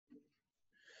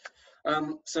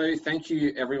So thank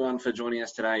you everyone for joining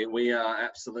us today. We are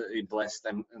absolutely blessed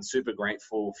and super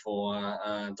grateful for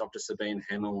Dr. Sabine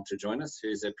Hennel to join us,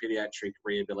 who's a paediatric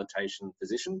rehabilitation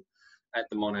physician at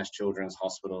the Monash Children's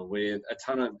Hospital with a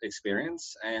ton of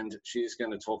experience, and she's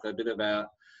going to talk a bit about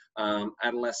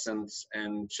adolescents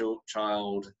and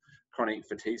child chronic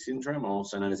fatigue syndrome,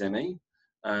 also known as ME.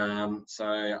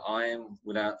 So I am,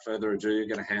 without further ado,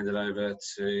 going to hand it over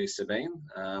to Sabine.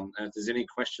 And if there's any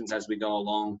questions as we go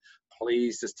along,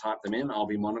 please just type them in. I'll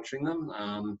be monitoring them,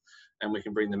 and we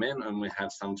can bring them in, and we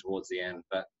have some towards the end.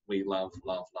 But we love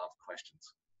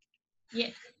questions.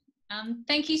 Yes.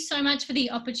 Thank you so much for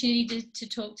the opportunity to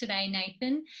talk today,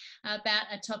 Nathan, about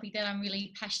a topic that I'm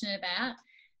really passionate about.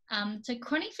 So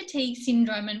chronic fatigue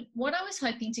syndrome, and what I was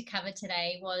hoping to cover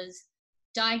today was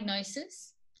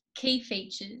diagnosis, key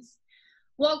features,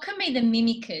 what can be the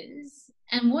mimickers,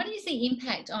 and what is the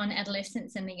impact on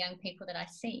adolescents and the young people that I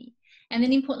see? And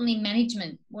then importantly,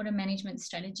 management. What are management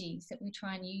strategies that we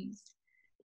try and use?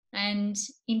 And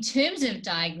in terms of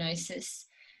diagnosis,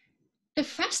 the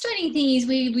frustrating thing is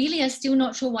we really are still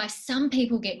not sure why some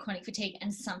people get chronic fatigue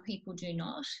and some people do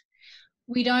not.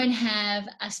 We don't have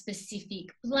a specific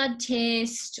blood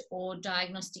test or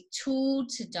diagnostic tool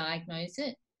to diagnose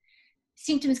it.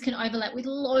 Symptoms can overlap with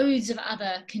loads of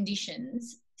other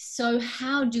conditions. So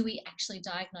how do we actually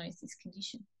diagnose this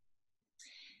condition?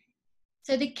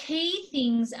 So the key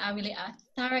things are really a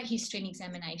thorough history and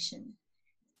examination,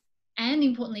 and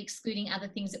importantly excluding other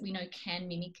things that we know can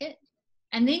mimic it,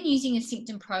 and then using a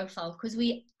symptom profile, because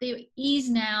there is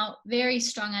now very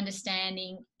strong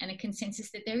understanding and a consensus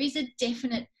that there is a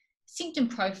definite symptom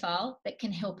profile that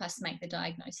can help us make the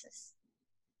diagnosis.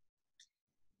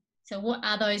 So what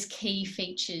are those key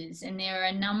features? And there are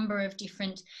a number of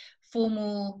different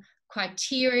formal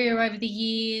criteria over the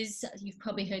years. You've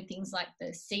probably heard things like the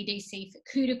CDC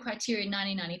Fukuda criteria in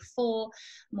 1994,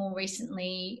 more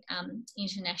recently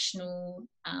international,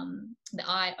 the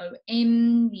IOM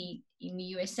in the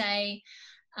USA.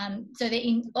 So there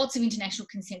are lots of international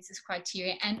consensus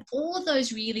criteria, and all of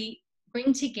those really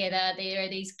bring together, there are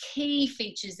these key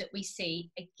features that we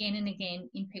see again and again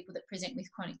in people that present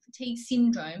with chronic fatigue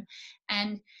syndrome,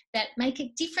 and that make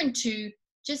it different to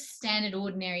just standard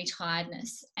ordinary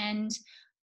tiredness. And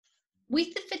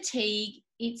with the fatigue,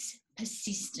 it's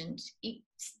persistent.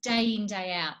 It's day in,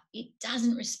 day out. It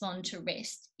doesn't respond to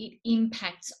rest. It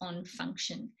impacts on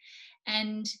function.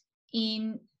 And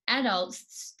in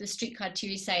adults, the strict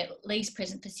criteria say at least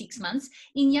present for 6 months.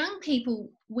 In young people,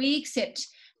 we accept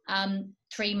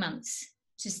 3 months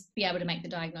to be able to make the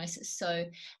diagnosis. So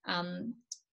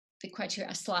the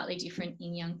criteria are slightly different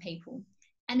in young people.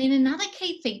 And then another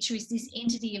key feature is this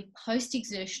entity of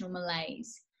post-exertional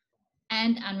malaise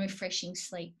and unrefreshing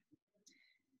sleep.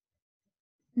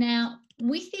 Now,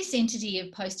 with this entity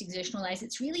of post-exertional malaise,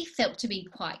 it's really felt to be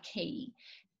quite key.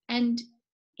 And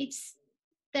it's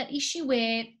that issue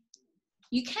where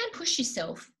you can push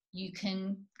yourself, you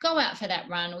can go out for that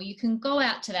run, or you can go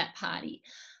out to that party,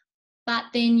 but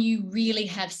then you really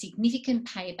have significant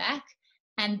payback,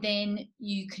 and then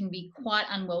you can be quite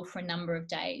unwell for a number of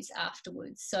days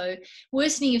afterwards. So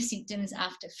worsening of symptoms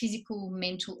after physical,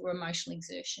 mental or emotional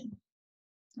exertion.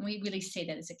 And we really see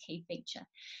that as a key feature.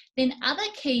 Then other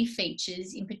key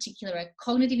features in particular are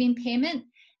cognitive impairment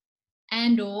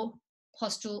and or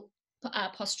postural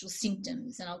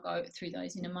symptoms, and I'll go through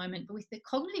those in a moment. But with the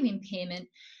cognitive impairment,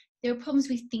 there are problems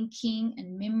with thinking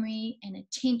and memory and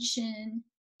attention,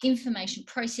 information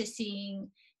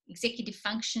processing, executive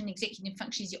function. Executive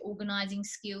function is your organising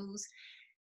skills.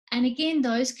 And again,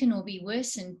 those can all be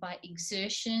worsened by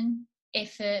exertion,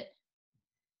 effort,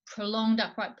 prolonged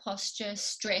upright posture,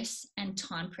 stress, and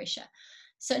time pressure.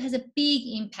 So it has a big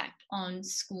impact on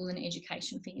school and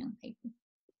education for young people.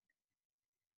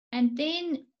 And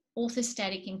then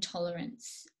orthostatic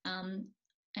intolerance.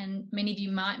 And many of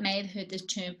you may have heard the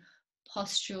term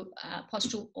postural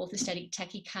orthostatic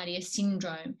tachycardia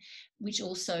syndrome, which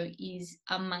also is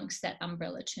amongst that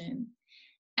umbrella term.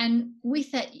 And with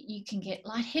that, you can get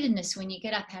lightheadedness when you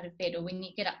get up out of bed or when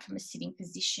you get up from a sitting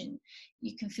position.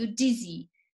 You can feel dizzy.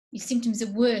 Your symptoms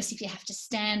are worse if you have to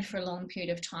stand for a long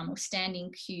period of time or stand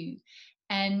in queue.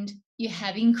 And you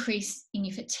have increase in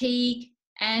your fatigue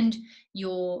and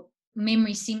your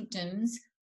memory symptoms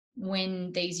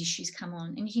when these issues come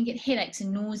on. And you can get headaches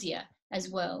and nausea as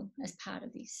well as part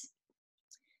of this.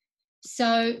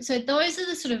 So those are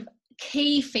the sort of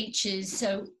key features.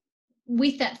 So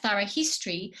with that thorough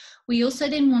history, we also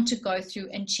then want to go through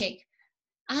and check,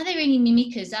 are there any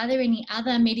mimickers? Are there any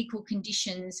other medical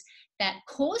conditions that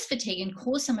cause fatigue and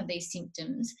cause some of these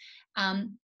symptoms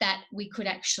that we could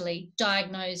actually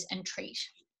diagnose and treat?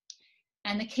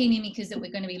 And the key mimickers that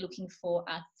we're going to be looking for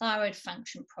are thyroid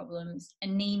function problems,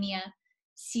 anemia,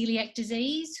 celiac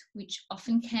disease, which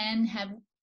often can have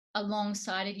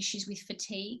alongside issues with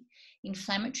fatigue,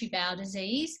 inflammatory bowel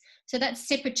disease. So that's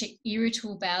separate to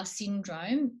irritable bowel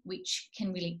syndrome, which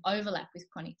can really overlap with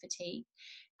chronic fatigue.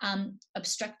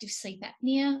 Obstructive sleep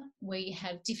apnea, where you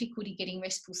have difficulty getting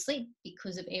restful sleep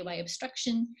because of airway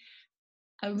obstruction.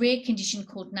 A rare condition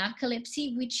called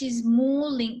narcolepsy, which is more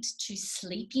linked to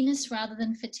sleepiness rather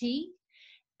than fatigue,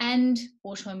 and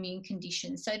autoimmune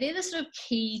conditions. So they're the sort of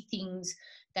key things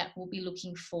that we'll be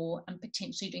looking for and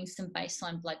potentially doing some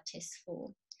baseline blood tests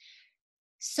for.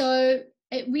 So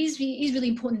it is really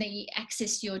important that you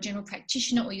access your general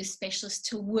practitioner or your specialist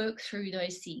to work through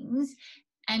those things,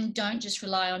 and don't just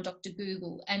rely on Dr.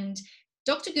 Google. And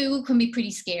Dr. Google can be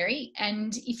pretty scary.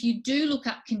 And if you do look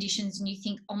up conditions and you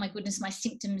think, oh my goodness, my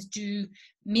symptoms do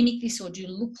mimic this or do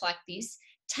look like this,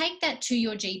 take that to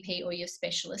your GP or your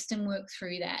specialist and work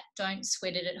through that. Don't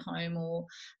sweat it at home or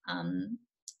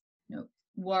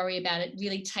worry about it.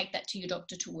 Really take that to your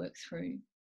doctor to work through.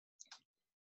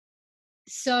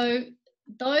 So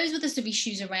those were the sort of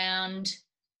issues around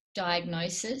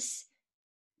diagnosis.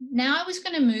 Now I was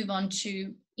going to move on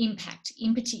to impact,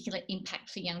 in particular impact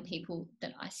for young people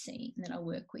that I see and that I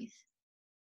work with.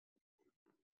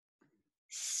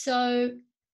 So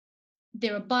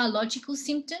there are biological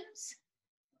symptoms,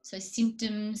 so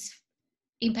symptoms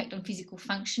impact on physical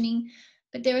functioning,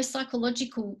 but there are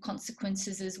psychological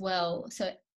consequences as well.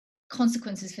 So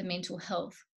consequences for mental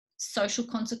health, social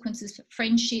consequences for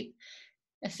friendship,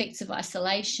 effects of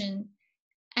isolation,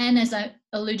 and as I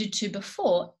alluded to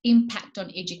before, impact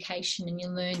on education and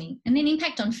your learning, and then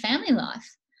impact on family life.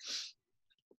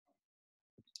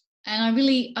 And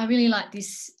I really like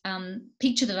this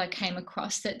picture that I came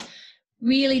across that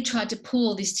really tried to pull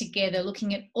all this together,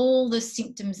 looking at all the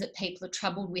symptoms that people are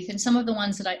troubled with. And some of the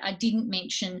ones that I didn't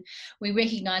mention, we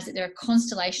recognise that there are a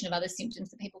constellation of other symptoms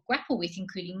that people grapple with,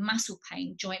 including muscle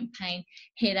pain, joint pain,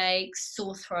 headaches,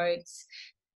 sore throats,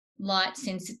 light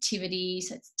sensitivity,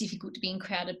 so it's difficult to be in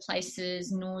crowded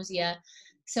places, nausea.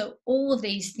 So all of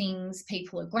these things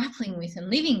people are grappling with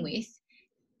and living with,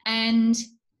 and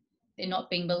they're not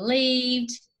being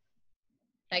believed.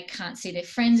 They can't see their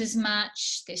friends as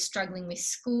much. They're struggling with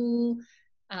school.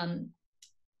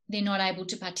 They're not able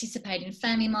to participate in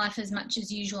family life as much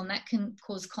as usual, and that can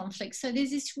cause conflict. So there's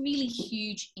this really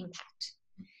huge impact.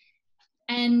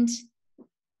 And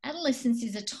adolescence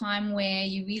is a time where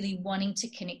you're really wanting to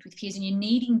connect with peers and you're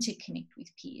needing to connect with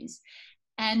peers.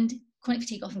 And chronic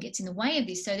fatigue often gets in the way of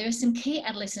this. So there are some key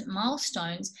adolescent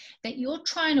milestones that you're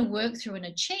trying to work through and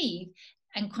achieve,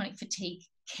 and chronic fatigue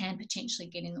can potentially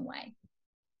get in the way.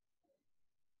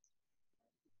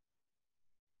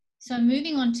 So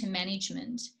moving on to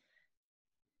management,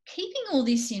 keeping all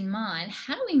this in mind,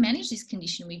 how do we manage this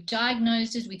condition? We've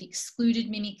diagnosed it, we've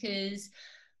excluded mimickers,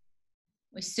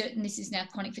 we're certain this is now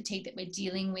chronic fatigue that we're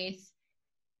dealing with.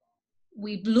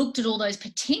 We've looked at all those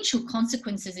potential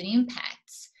consequences and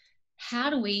impacts. How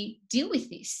do we deal with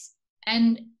this?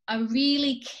 And a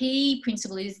really key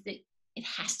principle is that it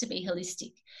has to be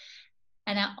holistic.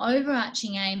 And our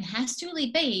overarching aim has to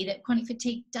really be that chronic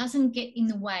fatigue doesn't get in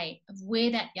the way of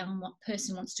where that young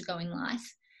person wants to go in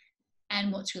life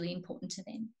and what's really important to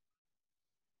them.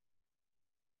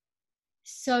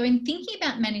 So in thinking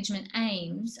about management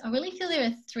aims, I really feel there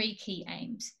are three key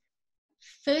aims.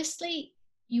 Firstly,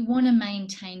 you want to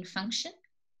maintain function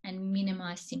and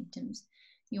minimise symptoms.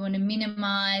 You want to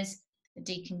minimise the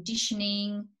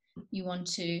deconditioning. You want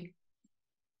to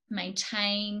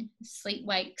maintain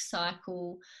sleep-wake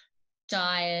cycle,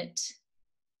 diet,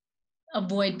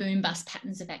 avoid boom-bust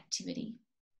patterns of activity.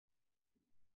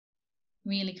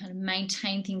 Really kind of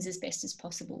maintain things as best as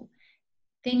possible.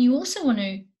 Then you also want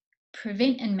to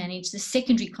prevent and manage the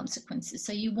secondary consequences.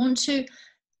 So you want to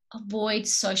avoid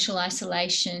social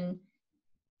isolation,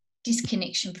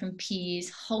 disconnection from peers,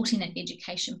 halting that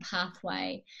education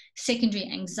pathway, secondary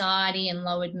anxiety and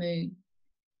lowered mood.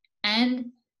 And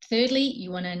thirdly, you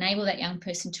want to enable that young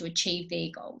person to achieve their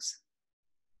goals.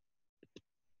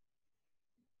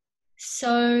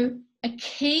 So a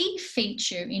key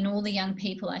feature in all the young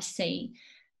people I see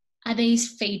are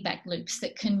these feedback loops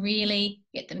that can really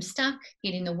get them stuck,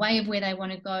 get in the way of where they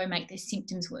want to go, make their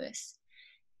symptoms worse.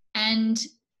 And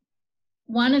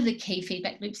one of the key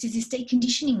feedback loops is this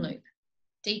deconditioning loop,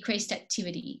 decreased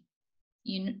activity,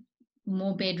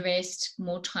 more bed rest,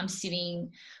 more time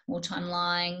sitting, more time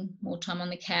lying, more time on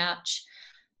the couch.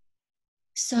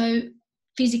 So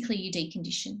physically you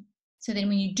decondition. So then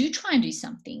when you do try and do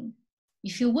something,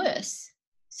 you feel worse.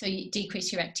 So you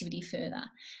decrease your activity further.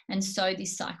 And so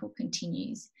this cycle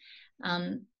continues.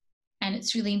 And And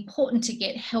it's really important to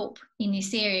get help in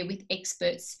this area with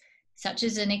experts such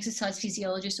as an exercise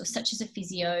physiologist or such as a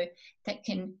physio that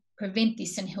can prevent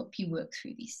this and help you work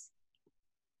through this.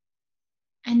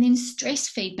 And then stress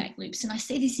feedback loops. And I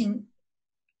see this in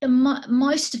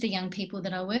most of the young people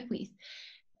that I work with.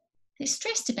 They're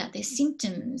stressed about their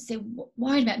symptoms. They're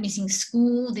worried about missing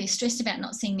school. They're stressed about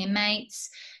not seeing their mates,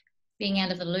 being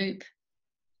out of the loop.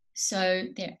 So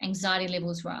their anxiety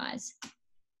levels rise.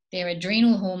 Their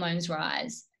adrenal hormones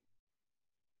rise.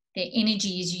 Their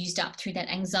energy is used up through that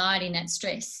anxiety and that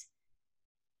stress.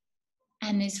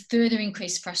 And there's further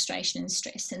increased frustration and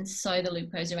stress. And so the loop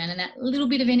goes around, and that little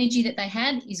bit of energy that they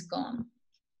had is gone.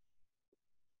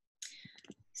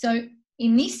 So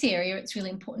in this area, it's really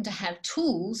important to have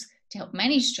tools to help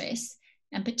manage stress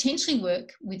and potentially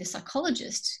work with a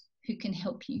psychologist who can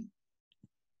help you.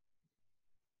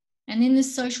 And then the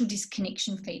social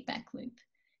disconnection feedback loop.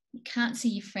 You can't see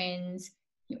your friends,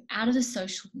 you're out of the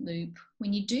social loop.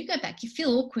 When you do go back, you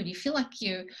feel awkward, you feel like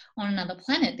you're on another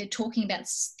planet. They're talking about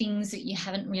things that you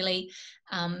haven't really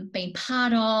been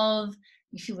part of,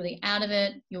 you feel really out of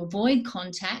it, you avoid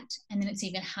contact, and then it's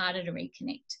even harder to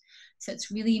reconnect. So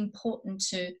it's really important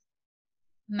to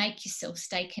make yourself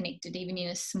stay connected, even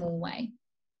in a small way.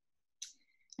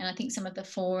 And I think some of the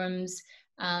forums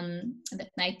that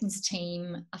Nathan's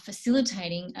team are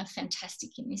facilitating are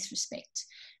fantastic in this respect,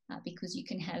 because you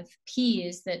can have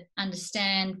peers that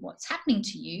understand what's happening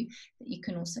to you that you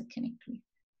can also connect with.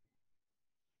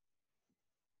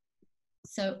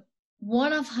 So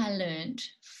what have I learned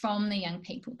from the young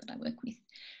people that I work with?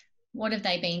 What have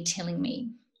they been telling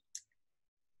me?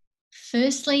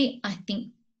 Firstly, I think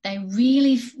they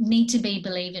really need to be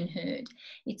believed and heard.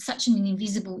 It's such an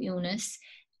invisible illness,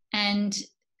 and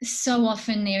so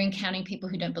often they're encountering people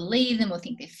who don't believe them or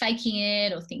think they're faking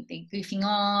it or think they're goofing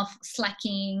off,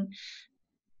 slacking.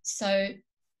 So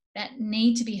that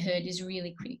need to be heard is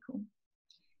really critical.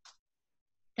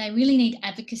 They really need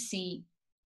advocacy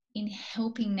in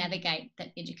helping navigate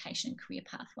that education and career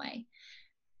pathway.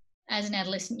 As an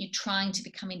adolescent, you're trying to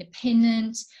become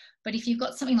independent, but if you've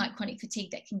got something like chronic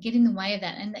fatigue, that can get in the way of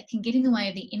that, and that can get in the way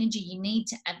of the energy you need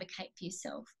to advocate for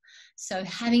yourself. So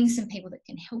having some people that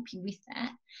can help you with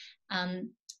that,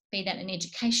 be that an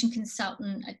education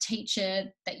consultant, a teacher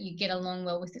that you get along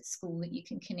well with at school that you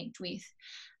can connect with,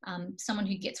 someone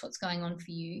who gets what's going on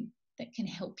for you that can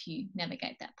help you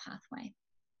navigate that pathway.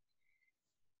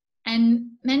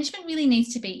 And management really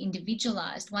needs to be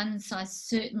individualised. One size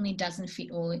certainly doesn't fit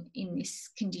all in this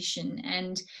condition,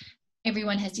 and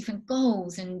everyone has different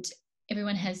goals and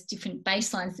everyone has different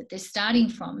baselines that they're starting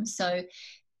from. So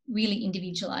really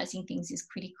individualising things is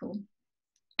critical,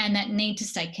 and that need to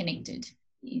stay connected,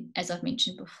 as I've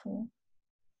mentioned before.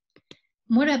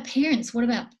 What are parents? What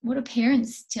are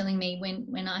parents telling me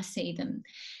when I see them?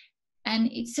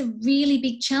 And it's a really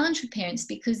big challenge for parents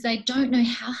because they don't know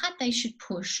how hard they should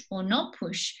push or not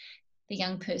push the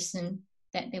young person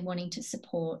that they're wanting to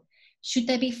support. Should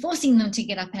they be forcing them to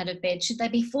get up out of bed? Should they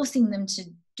be forcing them to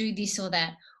do this or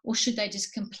that? Or should they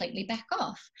just completely back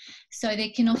off? So there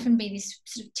can often be this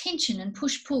sort of tension and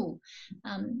push-pull,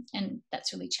 and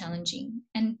that's really challenging.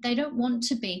 And they don't want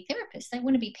to be therapists, they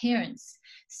want to be parents.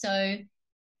 So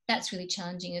that's really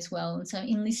challenging as well. And so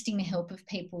enlisting the help of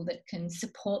people that can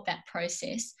support that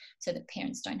process so that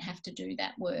parents don't have to do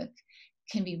that work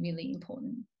can be really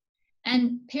important.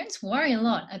 And parents worry a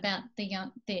lot about their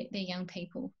young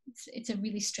people. It's a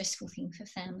really stressful thing for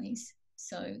families.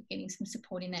 So getting some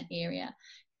support in that area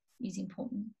is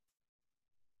important.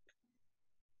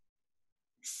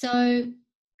 So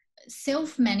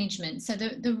self-management. So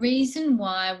the reason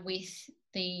why with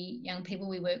the young people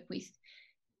we work with,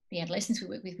 the adolescents we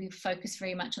work with, we focus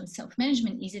very much on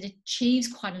self-management is it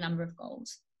achieves quite a number of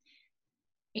goals.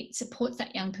 It supports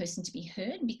that young person to be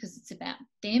heard because it's about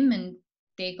them and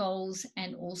their goals,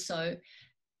 and also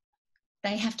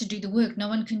they have to do the work. No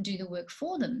one can do the work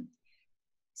for them.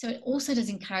 So it also does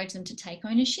encourage them to take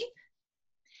ownership,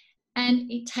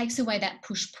 and it takes away that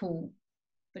push-pull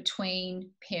between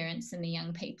parents and the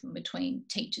young people, and between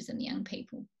teachers and the young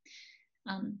people.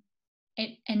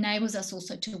 It enables us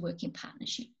also to work in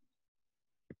partnership.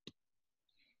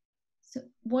 So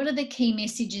what are the key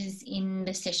messages in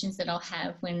the sessions that I'll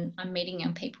have when I'm meeting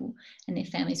young people and their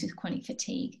families with chronic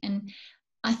fatigue? And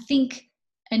I think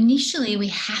initially we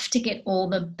have to get all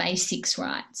the basics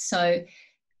right. So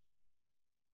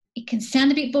it can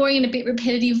sound a bit boring and a bit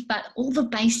repetitive, but all the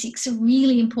basics are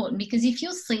really important, because if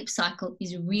your sleep cycle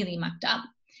is really mucked up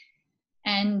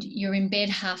and you're in bed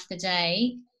half the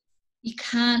day, you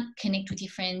can't connect with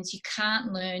your friends, you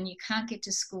can't learn, you can't get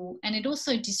to school, and it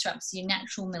also disrupts your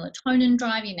natural melatonin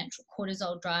drive, your natural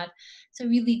cortisol drive. So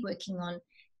really working on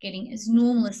getting as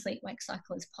normal a sleep-wake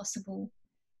cycle as possible,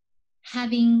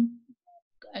 having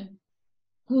a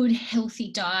good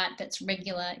healthy diet that's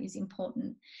regular is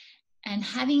important, and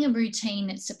having a routine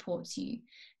that supports you.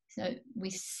 So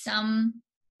with some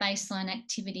baseline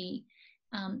activity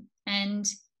and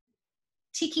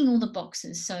ticking all the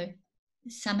boxes. So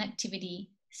some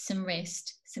activity, some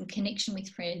rest, some connection with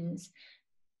friends,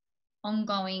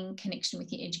 ongoing connection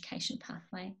with your education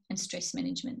pathway, and stress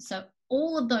management. So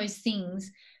all of those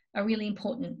things are really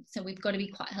important. So we've got to be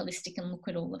quite holistic and look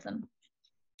at all of them.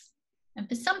 And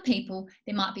for some people,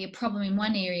 there might be a problem in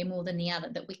one area more than the other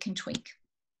that we can tweak.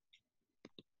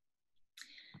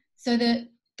 So the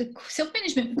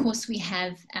self-management course we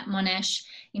have at Monash,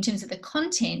 in terms of the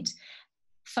content,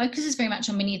 focuses very much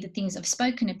on many of the things I've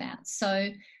spoken about. So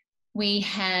we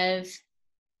have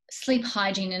sleep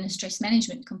hygiene and a stress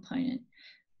management component.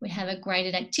 We have a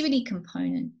graded activity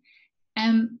component.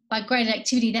 And by graded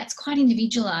activity, that's quite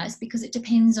individualised because it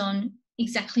depends on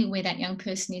exactly where that young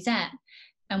person is at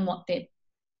and what their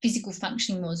physical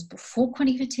functioning was before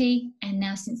chronic fatigue and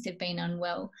now since they've been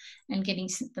unwell, and getting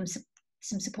them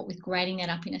some support with grading that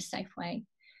up in a safe way.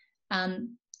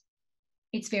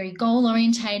 It's very goal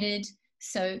orientated,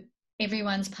 so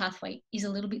everyone's pathway is a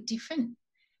little bit different.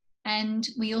 And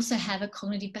we also have a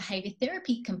cognitive behaviour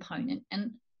therapy component.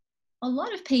 And a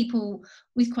lot of people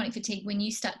with chronic fatigue, when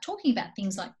you start talking about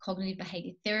things like cognitive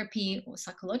behaviour therapy or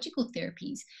psychological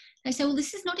therapies, they say, well,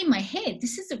 this is not in my head.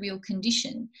 This is a real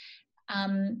condition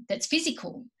that's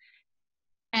physical.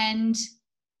 And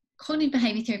cognitive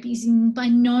behaviour therapy is by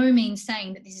no means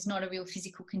saying that this is not a real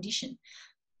physical condition.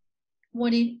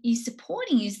 What it is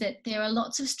supporting is that there are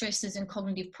lots of stresses and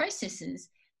cognitive processes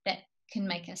that can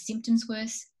make our symptoms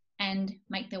worse and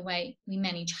make the way we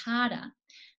manage harder.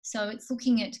 So it's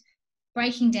looking at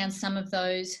breaking down some of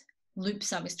those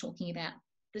loops I was talking about,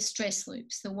 the stress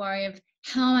loops, the worry of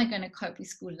how am I going to cope with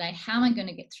school today? How am I going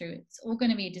to get through it? It's all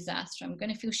going to be a disaster. I'm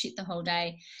going to feel shit the whole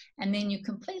day. And then you're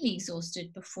completely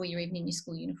exhausted before you're even in your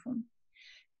school uniform.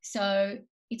 So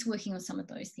it's working on some of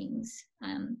those things.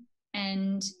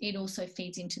 And it also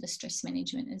feeds into the stress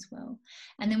management as well.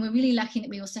 And then we're really lucky that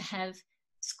we also have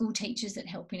school teachers that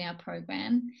help in our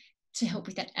program to help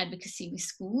with that advocacy with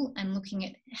school and looking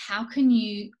at how can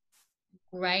you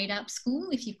grade up school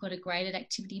if you've got a graded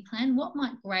activity plan. What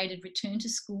might graded return to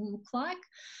school look like?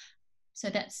 So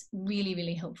that's really,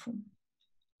 really helpful.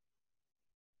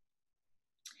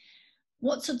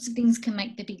 What sorts of things can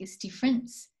make the biggest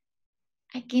difference?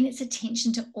 Again, it's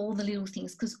attention to all the little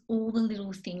things, because all the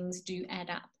little things do add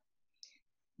up.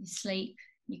 Your sleep,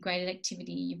 your graded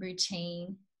activity, your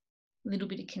routine, a little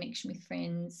bit of connection with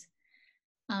friends,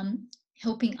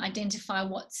 helping identify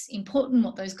what's important,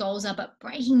 what those goals are, but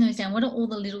breaking those down. What are all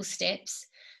the little steps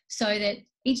so that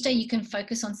each day you can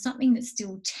focus on something that's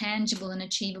still tangible and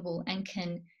achievable and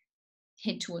can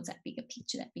head towards that bigger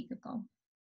picture, that bigger goal.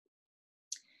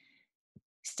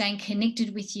 Staying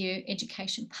connected with your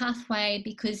education pathway,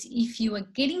 because if you are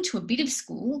getting to a bit of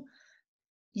school,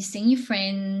 you're seeing your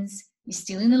friends, you're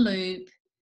still in the loop,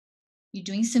 you're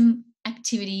doing some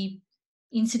activity,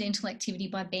 incidental activity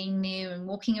by being there and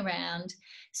walking around.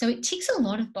 So it ticks a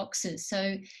lot of boxes.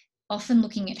 So often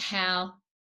looking at how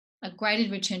a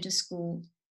graded return to school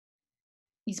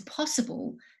is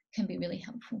possible can be really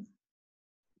helpful.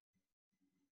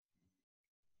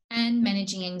 And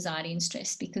managing anxiety and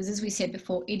stress, because as we said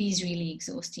before, it is really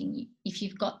exhausting. If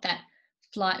you've got that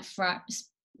flight fright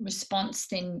response,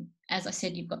 then as I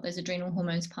said, you've got those adrenal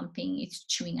hormones pumping, it's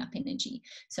chewing up energy.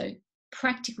 So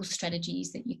practical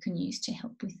strategies that you can use to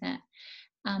help with that.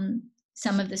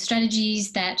 Some of the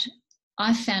strategies that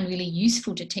I've found really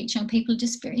useful to teach young people are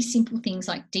just very simple things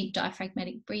like deep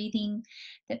diaphragmatic breathing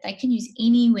that they can use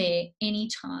anywhere,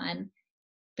 anytime,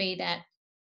 be that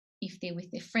if they're with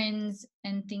their friends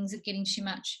and things are getting too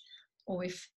much, or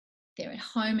if they're at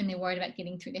home and they're worried about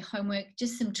getting through their homework,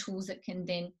 just some tools that can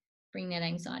then bring that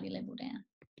anxiety level down.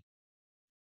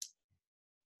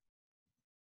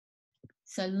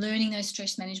 So learning those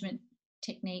stress management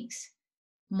techniques,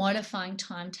 modifying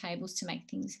timetables to make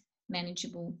things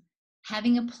manageable,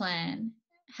 having a plan,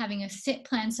 having a set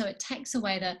plan so it takes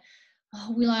away the,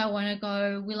 oh, will I want to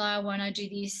go? Will I want to do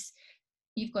this?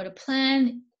 You've got a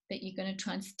plan that you're going to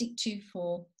try and stick to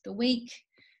for the week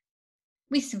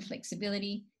with some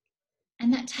flexibility,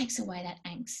 and that takes away that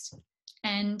angst.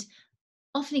 And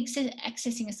often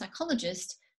accessing a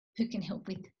psychologist who can help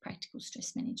with practical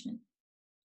stress management.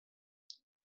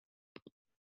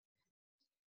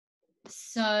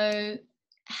 So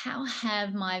how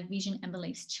have my vision and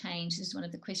beliefs changed? This is one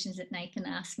of the questions that Nathan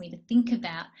asked me to think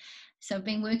about. So I've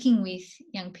been working with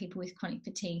young people with chronic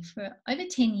fatigue for over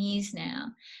 10 years now.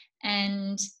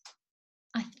 And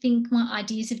I think my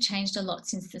ideas have changed a lot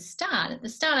since the start. At the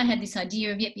start, I had this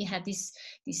idea of, yep, you have this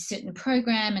certain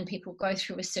program and people go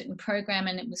through a certain program,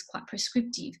 and it was quite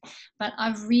prescriptive. But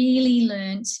I've really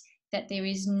learnt that there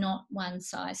is not one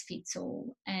size fits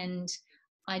all. And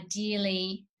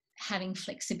ideally, having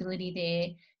flexibility there,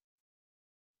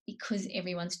 because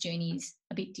everyone's journey is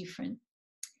a bit different.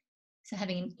 So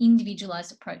having an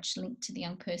individualized approach linked to the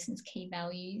young person's key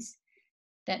values,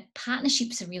 that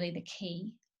partnerships are really the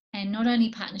key. And not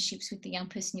only partnerships with the young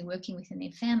person you're working with and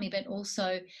their family, but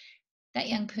also that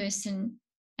young person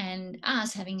and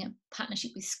us having a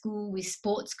partnership with school, with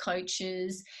sports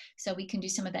coaches, so we can do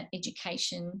some of that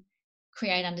education,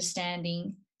 create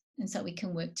understanding, and so we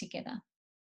can work together.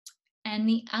 And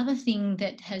the other thing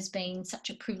that has been such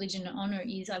a privilege and an honour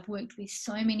is I've worked with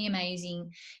so many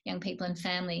amazing young people and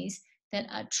families that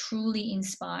are truly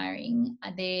inspiring.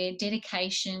 Their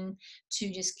dedication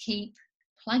to just keep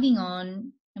plugging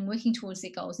on and working towards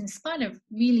their goals in spite of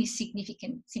really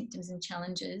significant symptoms and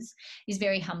challenges is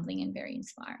very humbling and very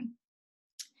inspiring.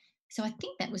 So I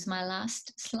think that was my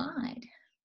last slide.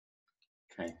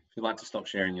 Okay, if you'd like to stop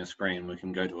sharing your screen, we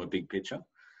can go to a big picture.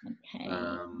 Okay.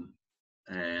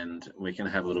 And we can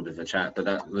have a little bit of a chat, but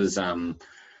that was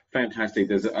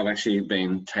fantastic. I've actually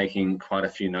been taking quite a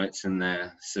few notes in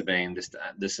there, Sabine.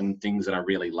 There's some things that I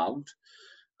really loved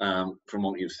from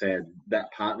what you've said.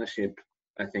 That partnership,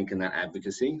 I think, and that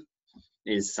advocacy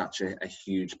is such a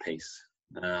huge piece.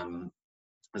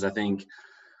 Because I think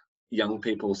young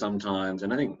people sometimes,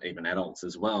 and I think even adults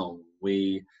as well,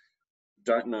 we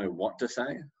don't know what to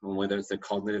say, and whether it's the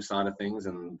cognitive side of things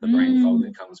and the brain fog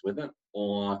that comes with it,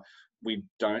 or we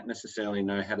don't necessarily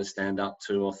know how to stand up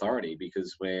to authority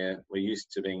because we're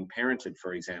used to being parented,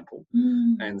 for example.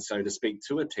 And so to speak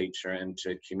to a teacher and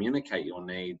to communicate your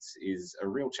needs is a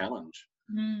real challenge.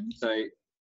 So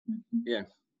yeah,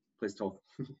 please talk.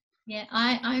 Yeah,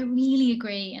 I really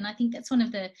agree. And I think that's one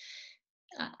of the,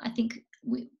 I think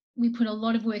we put a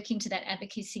lot of work into that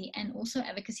advocacy, and also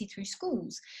advocacy through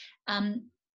schools.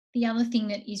 The other thing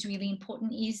that is really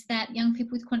important is that young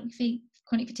people with chronic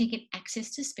fatigue get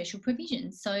access to special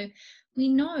provisions. So we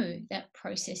know that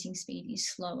processing speed is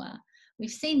slower. We've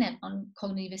seen that on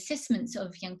cognitive assessments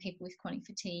of young people with chronic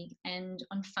fatigue and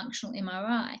on functional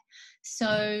MRI.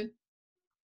 So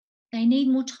they need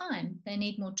more time. They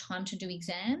need more time to do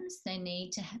exams. They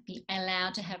need to be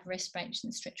allowed to have rest breaks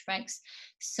and stretch breaks.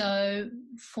 So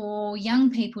for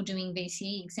young people doing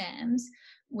VCE exams,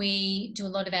 we do a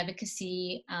lot of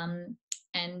advocacy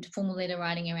and formal letter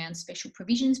writing around special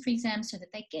provisions for exams so that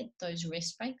they get those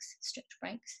rest breaks, stretch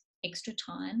breaks, extra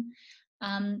time.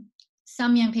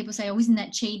 Some young people say, oh, isn't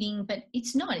that cheating? But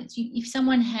it's not. If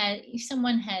someone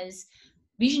has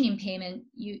vision impairment,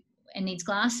 and needs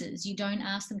glasses, you don't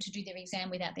ask them to do their exam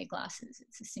without their glasses.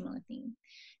 It's a similar thing.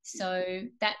 So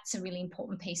that's a really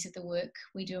important piece of the work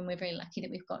we do, and we're very lucky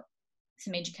that we've got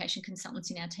some education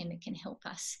consultants in our team that can help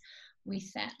us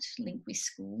with that link with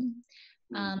school.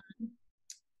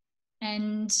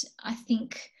 And I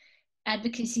think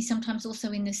advocacy sometimes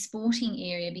also in the sporting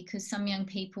area, because some young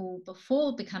people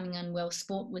before becoming unwell,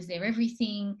 sport was their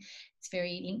everything. It's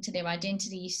very linked to their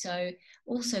identity. So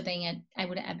also being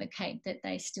able to advocate that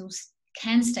they still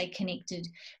can stay connected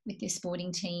with their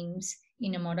sporting teams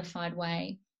in a modified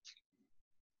way.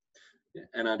 Yeah,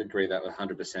 and I'd agree that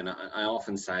 100%. I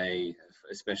often say,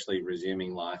 especially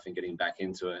resuming life and getting back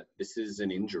into it, this is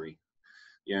an injury.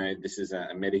 You know, this is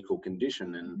a medical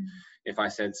condition. And if I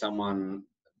said someone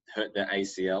hurt their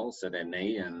ACL, so their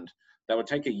knee, and they would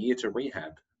take a year to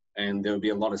rehab, and there would be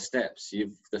a lot of steps.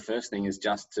 The first thing is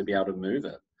just to be able to move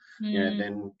it, you know,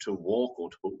 then to walk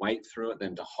or to put weight through it,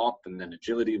 then to hop, and then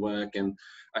agility work. And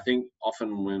I think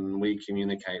often when we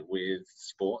communicate with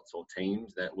sports or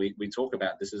teams, that we talk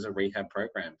about this as a rehab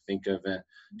program. Think of it,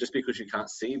 just because you can't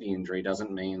see the injury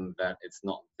doesn't mean that it's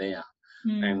not there.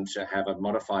 And to have a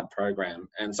modified program,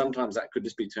 and sometimes that could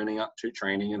just be turning up to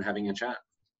training and having a chat.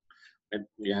 And,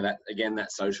 you know,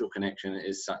 that social connection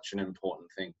is such an important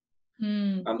thing.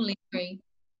 Fully agree.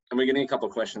 And we're getting a couple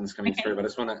of questions coming through, but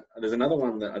there's another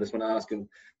one that I just want to ask. And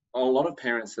a lot of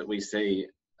parents that we see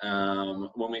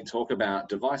when we talk about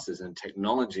devices and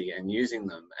technology and using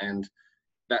them, and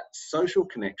that social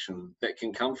connection that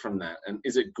can come from that, and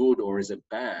is it good or is it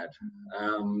bad?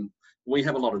 We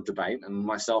have a lot of debate, and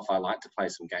myself, I like to play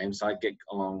some games, so I get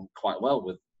along quite well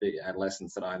with the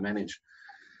adolescents that I manage.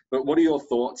 But what are your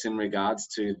thoughts in regards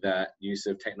to that use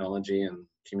of technology and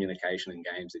communication and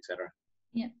games, etc.?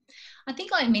 Yeah. I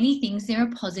think like many things, there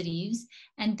are positives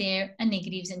and there are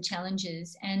negatives and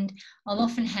challenges. And I'll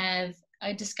often have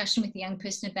a discussion with the young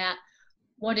person about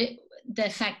the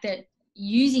fact that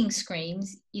using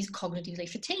screens is cognitively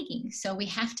fatiguing. So we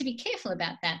have to be careful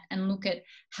about that and look at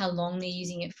how long they're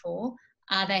using it for.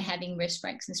 Are they having rest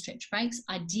breaks and stretch breaks?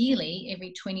 Ideally,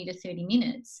 every 20 to 30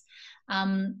 minutes.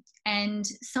 And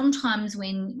sometimes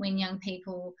when young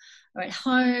people are at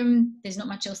home, there's not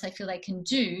much else they feel they can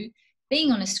do.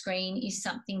 Being on a screen is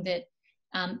something that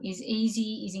is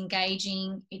easy, is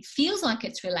engaging. It feels like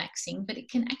it's relaxing, but it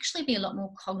can actually be a lot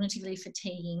more cognitively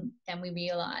fatiguing than we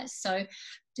realise. So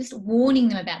just warning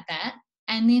them about that,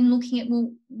 and then looking at,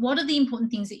 well, what are the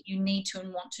important things that you need to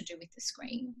and want to do with the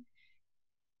screen?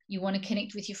 You want to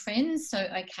connect with your friends. So,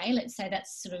 okay, let's say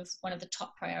that's sort of one of the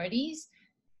top priorities.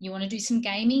 You want to do some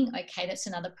gaming. Okay, that's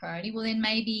another priority. Well, then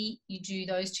maybe you do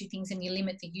those two things and you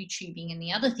limit the YouTubing and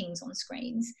the other things on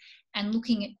screens, and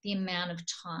looking at the amount of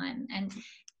time. And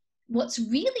what's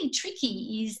really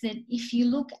tricky is that if you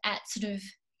look at sort of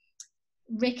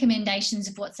recommendations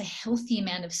of what's a healthy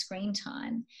amount of screen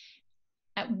time,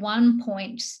 at one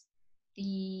point,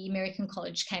 the American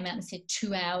College came out and said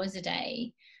 2 hours a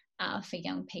day for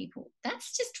young people.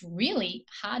 That's just really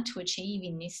hard to achieve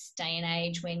in this day and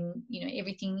age when, you know,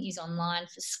 everything is online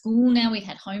for school now. We've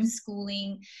had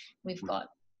homeschooling, we've got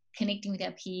connecting with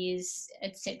our peers,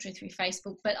 etc., through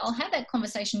Facebook. But I'll have that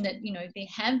conversation that, you know, there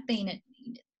have been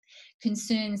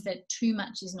concerns that too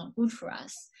much is not good for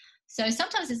us. So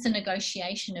sometimes it's a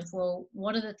negotiation of, well,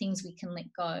 what are the things we can let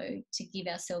go to give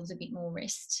ourselves a bit more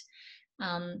rest,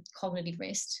 cognitive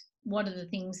rest? What are the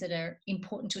things that are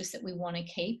important to us that we want to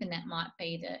keep? And that might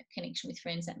be the connection with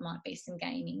friends, that might be some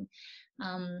gaming.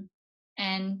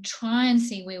 And try and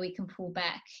see where we can pull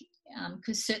back.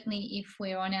 Because certainly if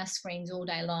we're on our screens all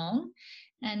day long,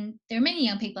 and there are many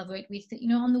young people I've worked with that, you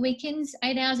know, on the weekends,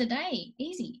 8 hours a day,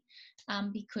 easy,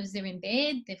 because they're in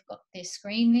bed, they've got their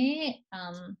screen there,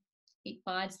 it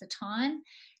bides the time,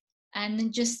 and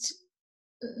then just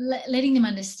letting them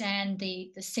understand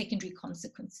the secondary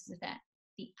consequences of that.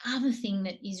 The other thing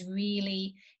that is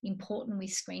really important with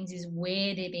screens is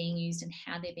where they're being used and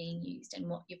how they're being used and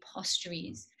what your posture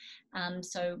is.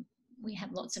 So we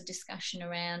have lots of discussion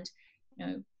around, you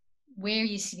know, where are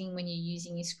you sitting when you're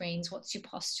using your screens? What's your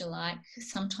posture like?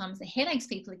 Sometimes the headaches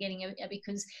people are getting are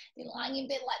because they're lying in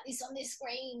bed like this on their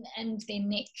screen and their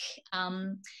neck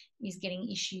is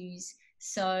getting issues.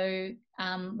 So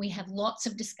we have lots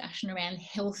of discussion around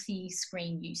healthy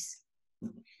screen use.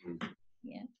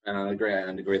 Yeah. I agree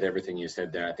with everything you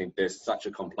said there. I think there's such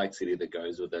a complexity that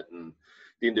goes with it, and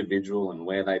the individual and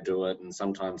where they do it. And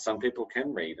sometimes some people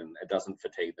can read and it doesn't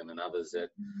fatigue them, and others that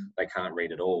they can't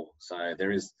read at all. So there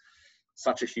is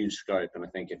such a huge scope. And I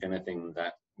think if anything,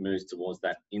 that moves towards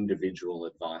that individual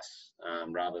advice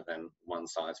rather than one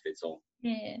size fits all.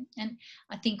 Yeah, and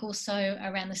I think also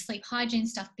around the sleep hygiene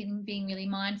stuff, being really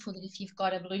mindful that if you've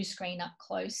got a blue screen up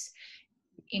close,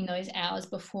 in those hours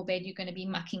before bed, you're going to be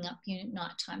mucking up your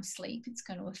nighttime sleep. It's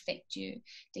going to affect your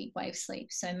deep wave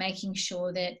sleep. So making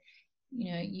sure that,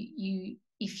 you know, you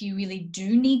if you really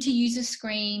do need to use a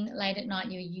screen late at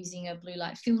night, you're using a blue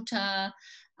light filter.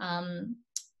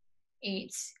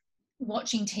 It's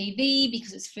watching TV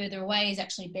because it's further away is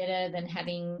actually better than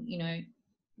having, you know,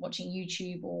 watching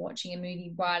YouTube or watching a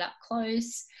movie right up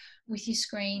close with your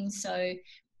screen. So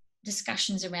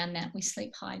discussions around that with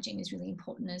sleep hygiene is really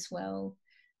important as well.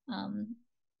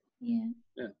 Yeah,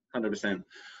 100%.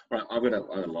 Right, I've got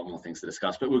a lot more things to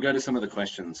discuss, but we'll go to some of the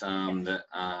questions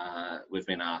that we've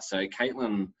been asked. So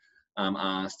Caitlin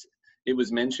asked, it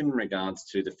was mentioned in regards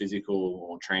to the physical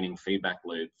or training feedback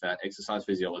loop that exercise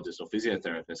physiologists or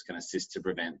physiotherapists can assist to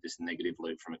prevent this negative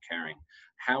loop from occurring.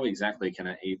 How exactly can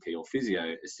an EP or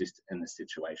physio assist in this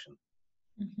situation?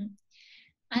 Mm-hmm.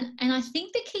 And I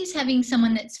think the key is having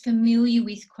someone that's familiar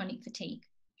with chronic fatigue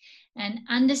and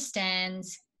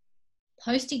understands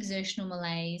post-exertional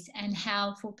malaise and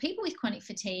how for people with chronic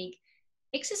fatigue,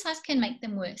 exercise can make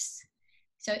them worse.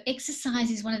 So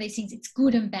exercise is one of these things, it's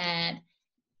good and bad.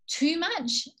 Too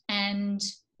much and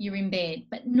you're in bed,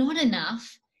 but not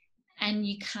enough and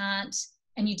you can't,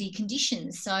 and you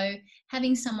decondition. So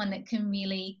having someone that can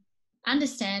really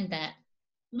understand that,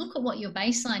 look at what your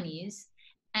baseline is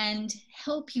and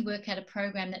help you work out a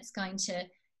program that's going to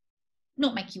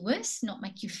not make you worse, not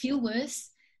make you feel worse,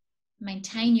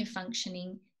 maintain your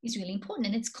functioning is really important.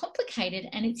 And it's complicated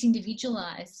and it's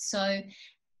individualized. So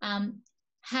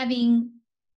having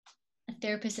a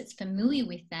therapist that's familiar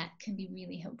with that can be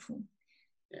really helpful.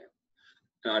 Yeah,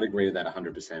 I'd agree with that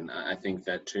 100%. I think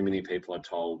that too many people are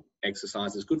told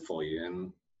exercise is good for you,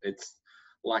 and it's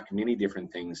like many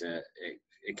different things.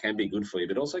 it can be good for you,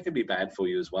 but also can be bad for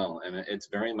you as well. And it's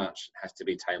very much has to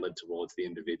be tailored towards the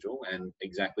individual, and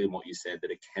exactly what you said,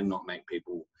 that it cannot make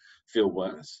people feel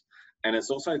worse. And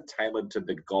it's also tailored to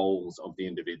the goals of the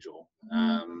individual.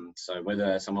 So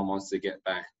whether someone wants to get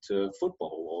back to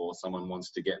football, or someone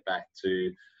wants to get back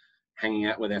to hanging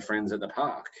out with their friends at the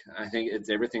park, I think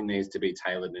everything needs to be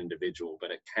tailored and individual,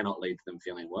 but it cannot lead to them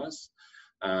feeling worse.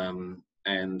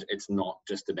 And it's not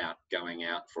just about going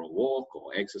out for a walk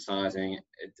or exercising.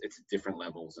 It's different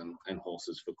levels and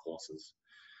horses for courses.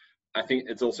 I think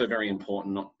it's also very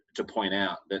important not to point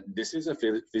out that this is a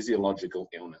physiological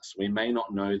illness. We may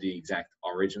not know the exact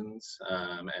origins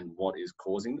and what is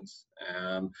causing this.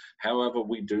 However,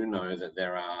 we do know that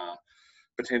there are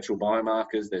potential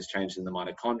biomarkers. There's changes in the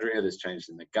mitochondria, there's changes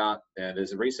in the gut.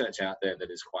 There's research out there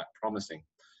that is quite promising.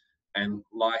 And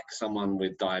like someone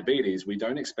with diabetes, we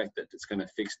don't expect that it's going to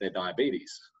fix their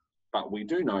diabetes, but we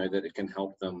do know that it can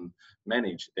help them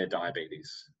manage their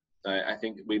diabetes. So I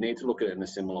think we need to look at it in a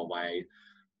similar way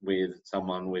with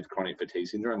someone with chronic fatigue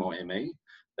syndrome, or ME,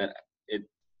 that it's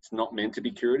not meant to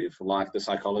be curative, like the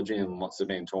psychology and what's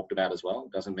been talked about as well.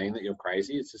 It doesn't mean that you're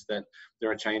crazy. It's just that there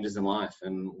are changes in life,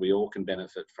 and we all can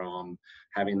benefit from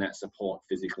having that support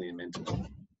physically and mentally.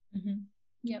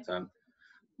 Yep. So,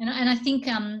 and I think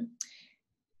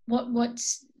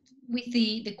what's with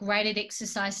the graded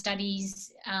exercise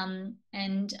studies,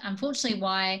 and unfortunately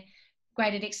why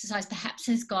graded exercise perhaps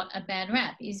has got a bad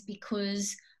rap, is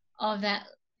because of that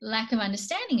lack of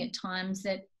understanding at times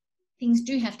that things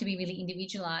do have to be really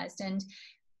individualized. And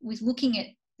with looking at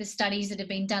the studies that have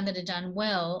been done that are done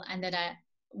well, and that are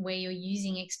where you're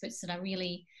using experts that are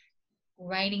really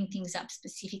grading things up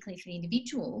specifically for the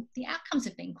individual, the outcomes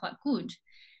have been quite good.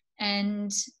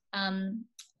 And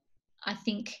I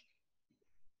think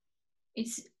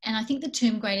the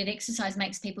term graded exercise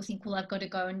makes people think, well, I've got to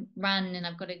go and run, and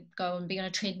I've got to go and be on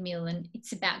a treadmill, and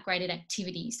it's about graded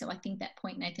activity. So I think that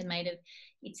point Nathan made of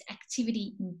it's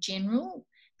activity in general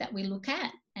that we look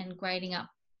at, and grading up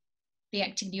the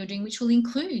activity you're doing, which will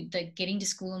include the getting to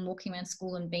school and walking around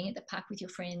school and being at the park with your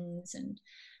friends and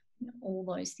all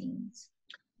those things.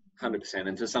 100%.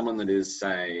 And to someone that is,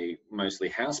 say, mostly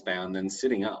housebound, then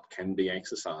sitting up can be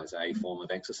exercise, a form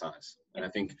of exercise. And I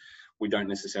think we don't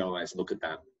necessarily always look at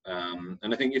that.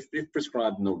 And I think if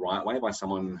prescribed in the right way by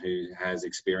someone who has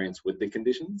experience with the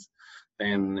conditions,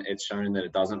 then it's shown that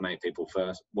it doesn't make people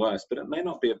worse, but it may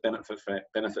not be a benefit for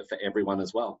everyone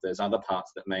as well. There's other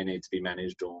parts that may need to be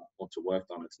managed or to work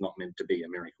on. It's not meant to be a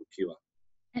miracle cure.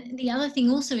 And the other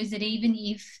thing also is that even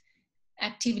if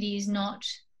activity is not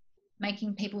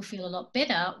making people feel a lot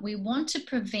better, we want to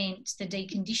prevent the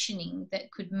deconditioning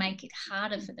that could make it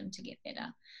harder for them to get better.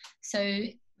 So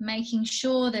making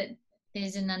sure that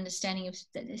there's an understanding of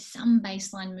that there's some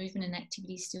baseline movement and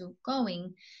activity still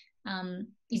going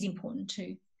is important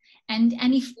too. And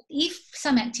if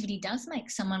some activity does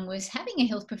make someone worse, having a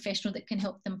health professional that can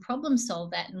help them problem solve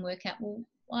that and work out, well,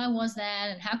 why was that,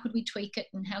 and how could we tweak it,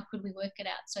 and how could we work it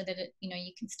out so that it,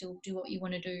 you can still do what you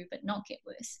want to do but not get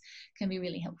worse, can be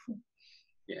really helpful.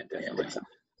 Yeah, definitely.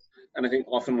 And I think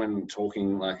often when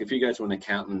talking, like if you go to an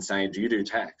accountant and say, do you do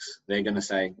tax? They're going to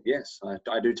say, yes,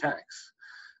 I do tax.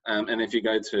 And if you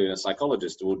go to a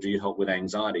psychologist, or do you help with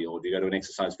anxiety, or do you go to an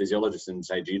exercise physiologist and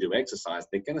say, do you do exercise?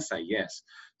 They're going to say yes.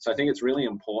 So I think it's really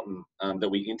important that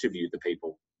we interview the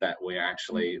people that we're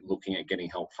actually looking at getting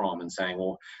help from, and saying,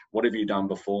 well, what have you done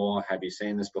before? Have you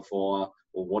seen this before?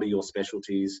 Or what are your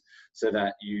specialties? So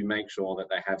that you make sure that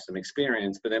they have some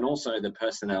experience, but then also the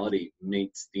personality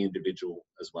meets the individual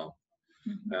as well.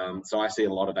 So I see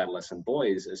a lot of adolescent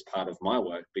boys as part of my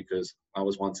work, because I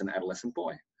was once an adolescent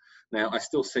boy. Now, I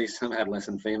still see some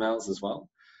adolescent females as well,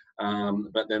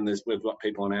 but then we've got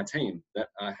people on our team that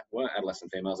were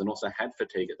adolescent females and also had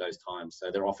fatigue at those times, so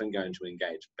they're often going to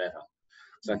engage better.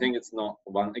 So I think it's not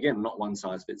one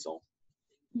size fits all.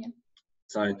 Yeah.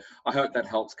 So I hope that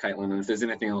helps, Caitlin, and if there's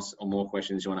anything else or more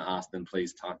questions you want to ask, then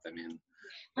please type them in.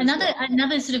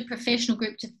 Another sort of professional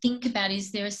group to think about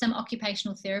is there are some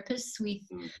occupational therapists with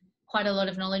quite a lot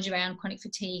of knowledge around chronic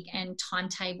fatigue and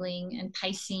timetabling and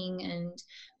pacing and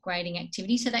grading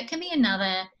activity. So that can be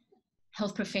another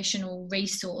health professional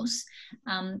resource,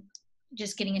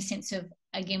 just getting a sense of,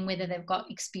 again, whether they've got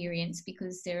experience,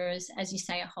 because there is, as you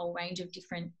say, a whole range of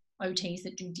different OTs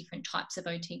that do different types of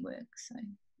OT work. So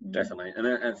definitely. And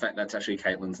in fact, that's actually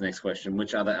Caitlin's next question.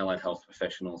 Which other allied health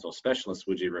professionals or specialists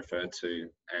would you refer to,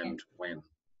 and when?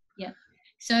 Yeah.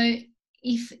 So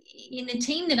if in the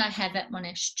team that I have at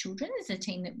Monash Children, as a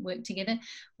team that work together,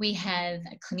 we have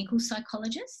a clinical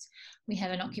psychologist, we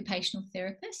have an occupational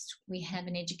therapist, we have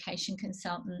an education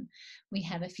consultant, we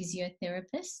have a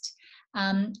physiotherapist,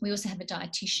 We also have a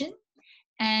dietitian,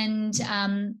 and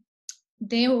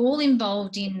they're all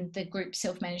involved in the group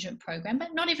self-management program,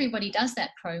 but not everybody does that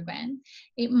program.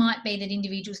 It might be that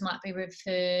individuals might be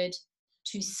referred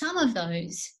to some of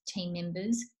those team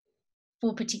members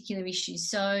for particular issues.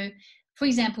 So, for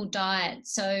example, diet.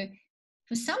 So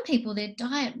for some people, their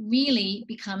diet really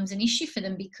becomes an issue for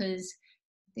them because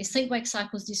their sleep-wake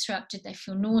cycle is disrupted, they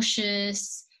feel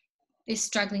nauseous, they're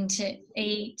struggling to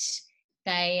eat,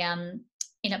 they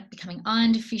end up becoming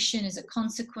iron deficient as a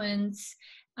consequence,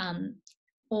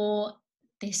 or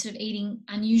they're sort of eating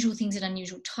unusual things at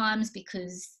unusual times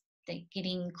because they're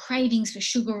getting cravings for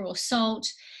sugar or salt.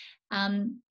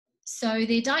 So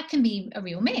their diet can be a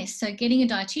real mess. So getting a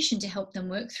dietitian to help them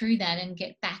work through that and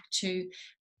get back to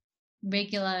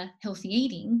regular healthy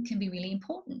eating can be really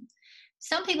important.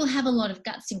 Some people have a lot of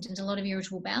gut symptoms, a lot of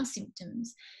irritable bowel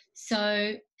symptoms.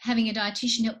 So having a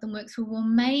dietitian help them work through, well,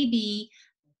 maybe,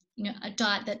 you know, a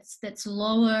diet that's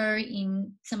lower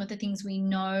in some of the things we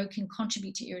know can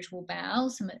contribute to irritable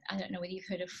bowel. I don't know whether you've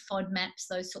heard of FODMAPs,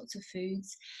 those sorts of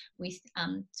foods with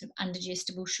sort of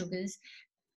undigestible sugars.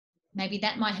 Maybe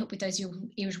that might help with those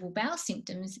irritable bowel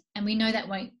symptoms. And we know that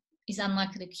is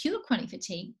unlikely to cure chronic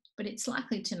fatigue, but it's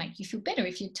likely to make you feel better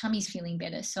if your tummy's feeling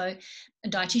better. So a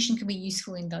dietitian can be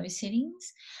useful in those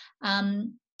settings.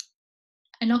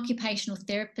 An occupational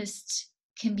therapist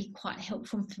can be quite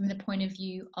helpful from the point of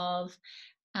view of,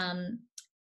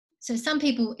 so some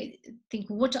people think,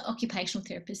 well, what do occupational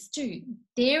therapists do?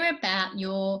 They're about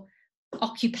your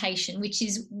occupation, which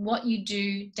is what you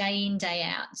do day in, day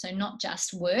out. So not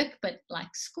just work, but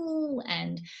like school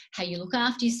and how you look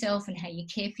after yourself and how you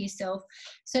care for yourself.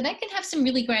 So they can have some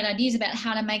really great ideas about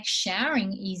how to make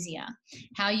showering easier,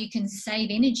 how you can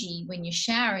save energy when you're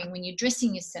showering, when you're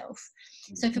dressing yourself.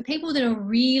 So for people that are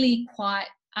really quite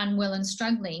unwell and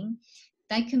struggling,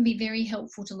 they can be very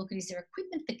helpful to look at, is there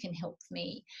equipment that can help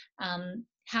me?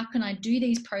 How can I do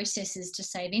these processes to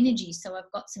save energy so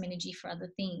I've got some energy for other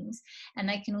things? And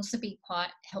they can also be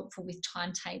quite helpful with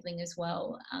timetabling as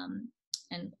well,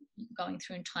 and going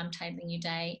through and timetabling your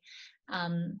day.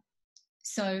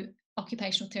 So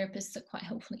occupational therapists are quite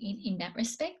helpful in that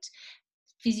respect.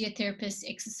 Physiotherapists,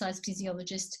 exercise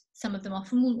physiologists, some of them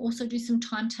often will also do some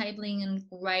timetabling and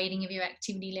grading of your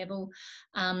activity level,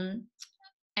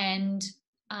 and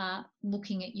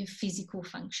looking at your physical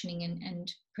functioning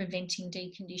and preventing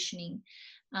deconditioning.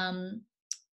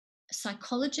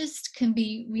 Psychologists can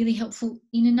be really helpful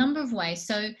in a number of ways.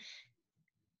 So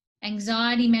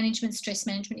anxiety management, stress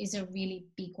management is a really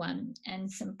big one,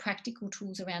 and some practical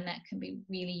tools around that can be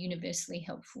really universally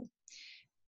helpful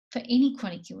for any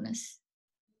chronic illness,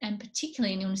 and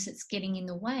particularly an illness that's getting in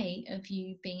the way of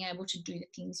you being able to do the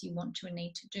things you want to and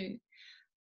need to do.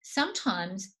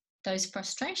 Sometimes those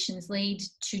frustrations lead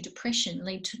to depression,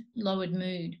 lead to lowered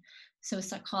mood. So a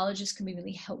psychologist can be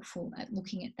really helpful at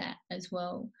looking at that as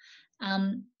well.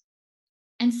 And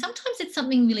sometimes it's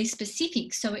something really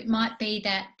specific. So it might be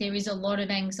that there is a lot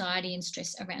of anxiety and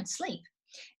stress around sleep.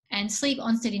 And sleep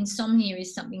onset insomnia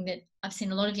is something that I've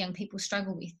seen a lot of young people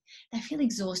struggle with. They feel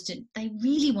exhausted. They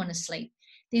really want to sleep.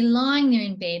 They're lying there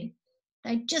in bed.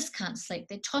 They just can't sleep.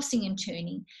 They're tossing and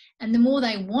turning. And the more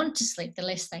they want to sleep, the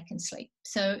less they can sleep.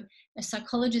 So a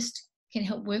psychologist can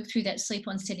help work through that sleep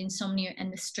onset insomnia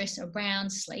and the stress around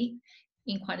sleep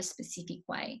in quite a specific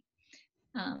way.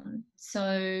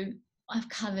 So I've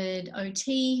covered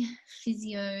OT,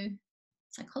 physio,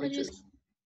 psychologists,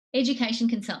 education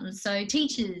consultants, so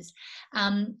teachers.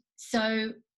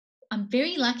 So I'm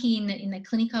very lucky in the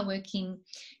clinic I work in.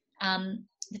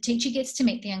 The teacher gets to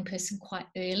meet the young person quite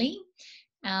early,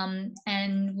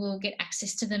 and will get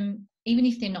access to them even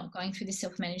if they're not going through the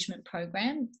self-management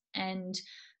program. And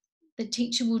the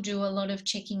teacher will do a lot of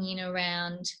checking in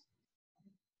around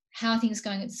how are things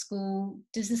going at school,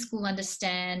 does the school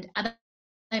understand, are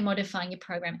they modifying your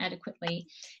program adequately?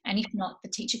 And if not, the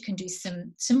teacher can do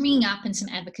some ringing up and some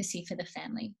advocacy for the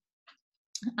family.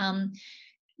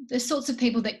 The sorts of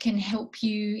people that can help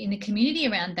you in the community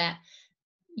around that,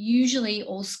 usually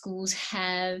all schools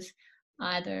have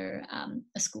either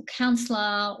a school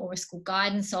counsellor or a school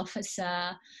guidance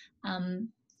officer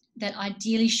that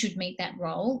ideally should meet that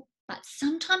role. But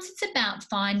sometimes it's about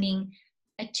finding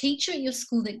a teacher at your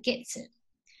school that gets it,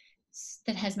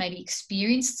 that has maybe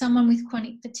experienced someone with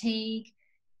chronic fatigue,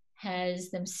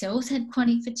 has themselves had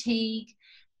chronic fatigue,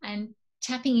 and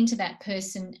tapping into that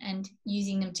person and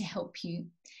using them to help you.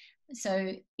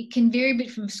 So it can vary a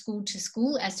bit from school to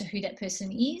school as to who that person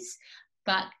is,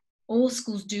 but all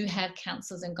schools do have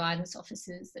counsellors and guidance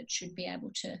officers that should be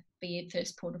able to be a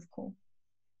first port of call.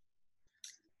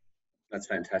 That's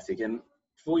fantastic. And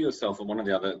for yourself, and one of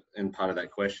the other, and part of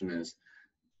that question is,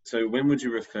 so when would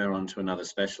you refer on to another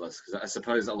specialist? Because I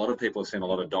suppose a lot of people have seen a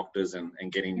lot of doctors and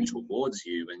getting towards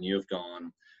you, and you've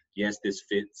gone, yes, this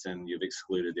fits, and you've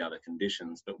excluded the other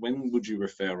conditions. But when would you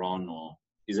refer on, or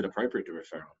is it appropriate to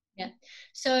refer on? Yeah.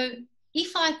 So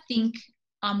if I think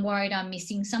I'm worried I'm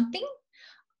missing something,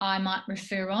 I might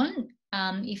refer on.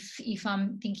 If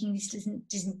I'm thinking this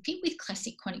doesn't fit with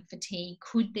classic chronic fatigue,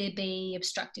 could there be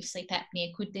obstructive sleep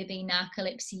apnea? Could there be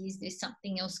narcolepsy? Is there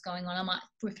something else going on? I might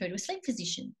refer to a sleep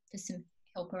physician for some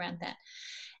help around that.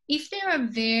 If there are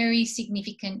very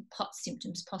significant POTS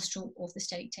symptoms, postural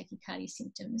orthostatic tachycardia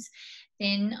symptoms,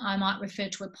 then I might refer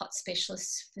to a POTS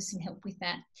specialist for some help with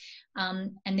that.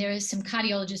 And there are some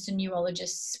cardiologists and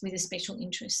neurologists with a special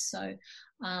interest. So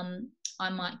I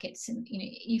might get some,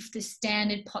 if the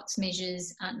standard POTS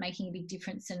measures aren't making a big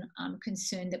difference and I'm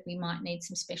concerned that we might need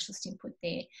some specialist input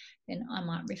there, then I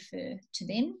might refer to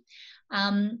them.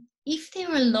 If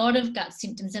there are a lot of gut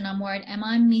symptoms and I'm worried, am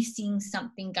I missing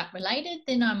something gut related,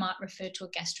 then I might refer to a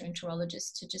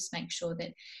gastroenterologist to just make sure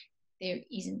that there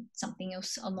isn't something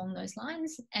else along those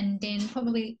lines. And then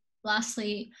probably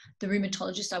lastly, the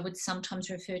rheumatologist I would sometimes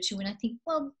refer to when I think,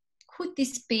 well, could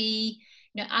this be,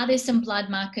 are there some blood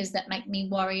markers that make me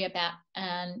worry about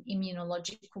an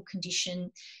immunological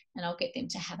condition? And I'll get them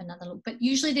to have another look. But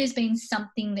usually there's been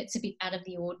something that's a bit out of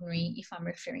the ordinary if I'm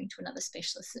referring to another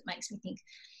specialist that makes me think,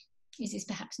 is this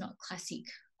perhaps not classic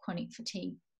chronic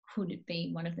fatigue? Could it be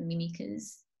one of the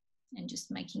mimickers? And just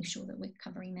making sure that we're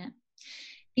covering that.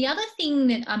 The other thing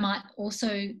that I might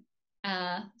also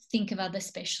think of other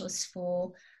specialists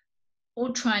for,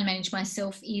 or try and manage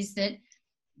myself, is that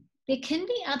there can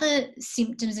be other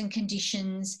symptoms and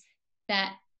conditions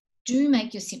that do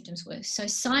make your symptoms worse. So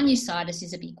sinusitis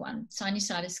is a big one.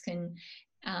 Sinusitis can,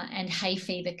 and hay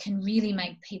fever can really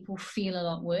make people feel a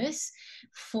lot worse.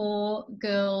 For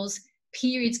girls,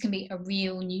 periods can be a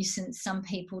real nuisance. Some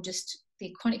people just, their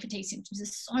chronic fatigue symptoms are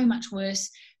so much worse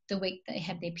the week they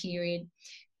have their period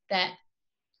that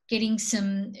doing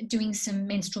some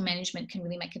menstrual management can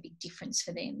really make a big difference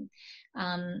for them.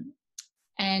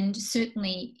 And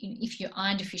certainly if you're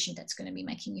iron deficient, that's going to be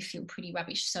making you feel pretty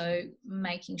rubbish. So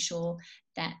making sure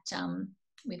that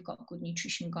we've got good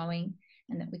nutrition going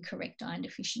and that we correct iron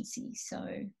deficiency. So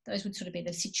those would sort of be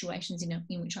the situations in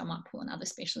which I might pull on other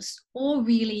specialists, or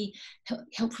really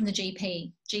help from the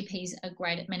GP. GPs are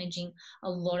great at managing a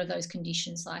lot of those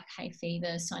conditions like hay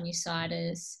fever,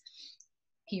 sinusitis,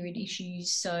 period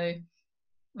issues. So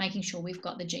making sure we've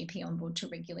got the GP on board to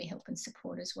regularly help and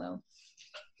support as well.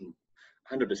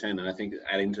 100%, and I think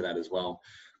adding to that as well,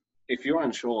 if you're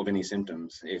unsure of any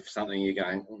symptoms, if something you're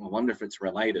going, I wonder if it's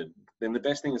related, then the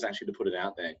best thing is actually to put it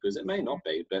out there, because it may not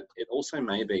be, but it also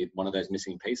may be one of those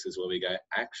missing pieces where we go,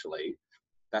 actually,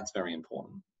 that's very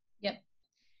important. Yep.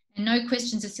 And no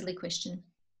question's a silly question.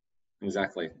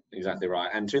 Exactly right.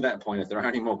 And to that point, if there are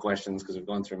any more questions, because we've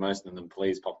gone through most of them,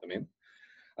 please pop them in.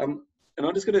 And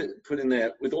I'm just going to put in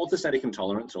there, with orthostatic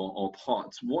intolerance or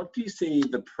POTS, what do you see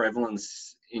the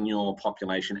prevalence in your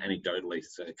population anecdotally,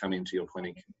 so coming to your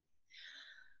clinic?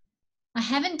 I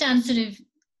haven't done sort of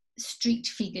strict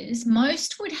figures.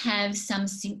 Most would have some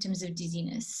symptoms of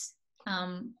dizziness.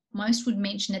 Most would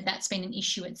mention that that's been an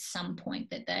issue at some point,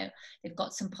 that they've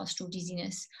got some postural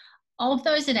dizziness. Of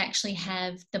those that actually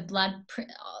have the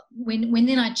when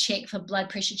then I check for blood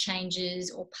pressure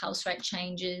changes or pulse rate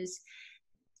changes,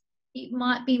 it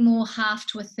might be more half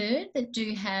to a third that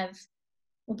do have,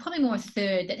 or probably more a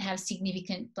third that have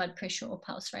significant blood pressure or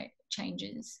pulse rate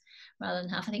changes rather than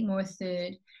half. I think more a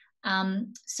third.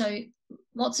 So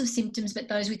lots of symptoms, but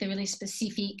those with a really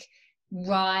specific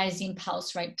rise in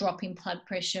pulse rate, drop in blood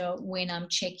pressure when I'm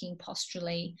checking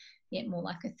posturally, more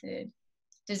like a third.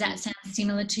 Does that sound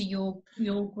similar to your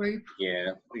group?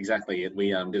 Yeah, exactly.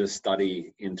 We did a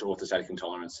study into orthostatic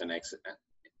intolerance and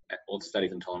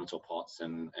orthostatic intolerance or POTS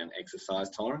and exercise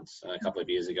tolerance a couple of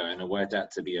years ago, and it worked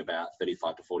out to be about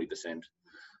 35 to 40%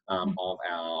 of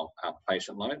our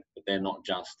patient load. But they're not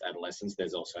just adolescents,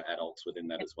 there's also adults within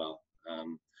that as well.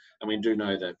 And we do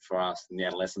know that for us in the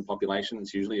adolescent population,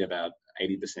 it's usually about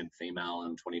 80% female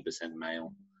and 20%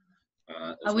 male.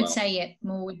 I would say,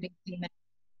 more would be female.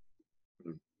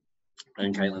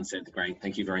 And Caitlin said, great,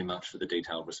 thank you very much for the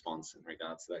detailed response in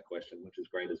regards to that question, which is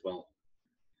great as well.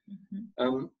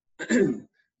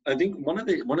 I think one of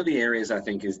the areas I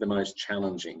think is the most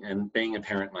challenging, and being a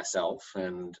parent myself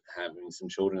and having some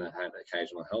children that have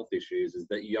occasional health issues, is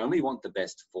that you only want the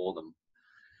best for them.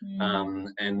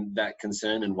 And that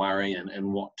concern and worry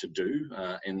and what to do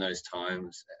in those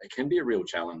times, it can be a real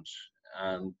challenge.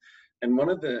 And one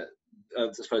of the, I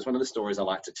suppose one of the stories I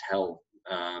like to tell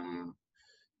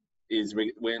is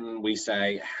when we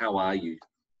say, how are you?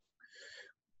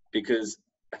 Because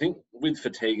I think with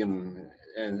fatigue, and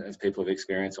as people have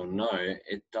experienced or know,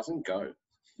 it doesn't go.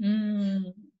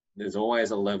 There's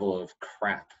always a level of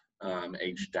crap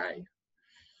each day.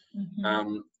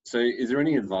 So is there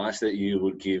any advice that you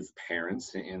would give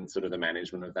parents in sort of the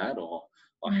management of that, or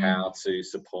how to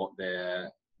support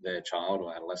their child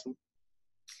or adolescent?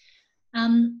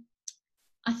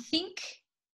 I think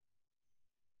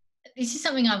this is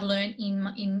something I've learned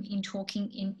in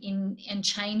talking and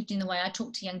changed in the way I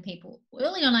talk to young people.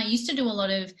 Early on, I used to do a lot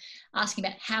of asking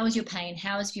about how is your pain,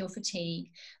 how is your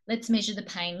fatigue, let's measure the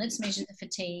pain, let's measure the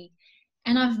fatigue.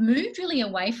 And I've moved really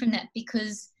away from that,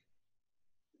 because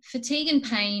fatigue and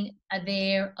pain are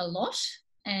there a lot,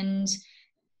 and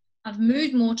I've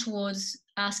moved more towards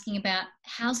asking about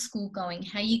how's school going,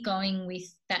 how you going with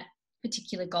that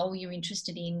particular goal you're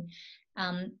interested in,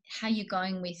 how you're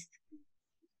going with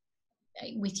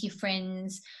your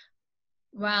friends,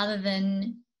 rather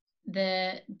than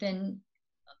the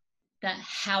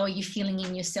how are you feeling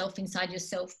in yourself, inside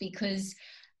yourself. Because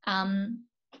I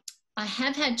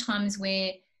have had times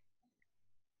where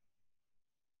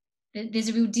there's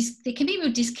a there can be a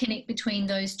real disconnect between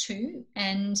those two,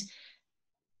 and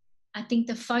I think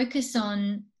the focus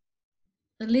on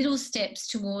the little steps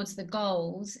towards the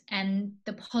goals and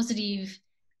the positive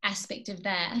aspect of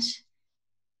that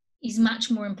is much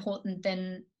more important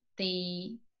than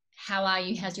the how are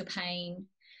you, how's your pain.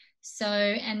 So,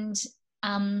 and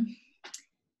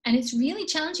it's really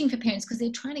challenging for parents, because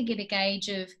they're trying to get a gauge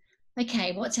of,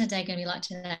 okay, what's our day going to be like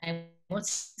today?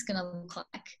 What's it going to look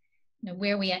like? You know,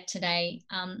 where are we at today?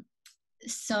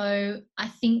 So I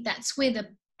think that's where the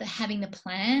having the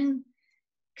plan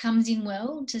comes in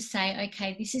well, to say,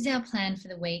 okay, this is our plan for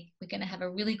the week. We're going to have a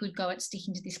really good go at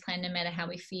sticking to this plan no matter how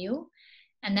we feel.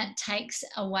 And that takes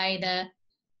away the,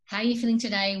 how are you feeling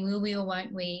today? Will we or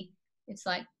won't we? It's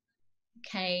like,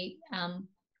 okay,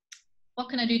 what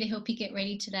can I do to help you get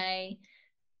ready today?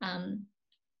 And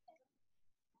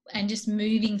just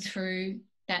moving through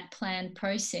that planned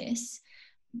process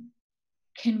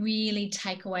can really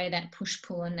take away that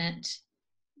push-pull, and that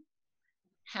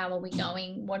how are we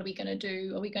going? What are we going to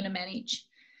do? Are we going to manage?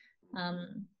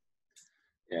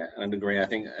 Yeah, I'd agree. I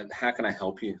think how can I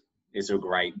help you is a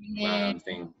great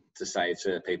thing to say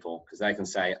to people, because they can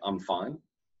say, I'm fine,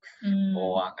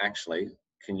 or actually,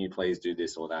 can you please do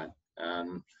this or that?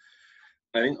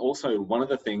 I think also one of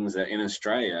the things that in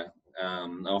Australia, I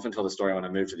often tell the story when I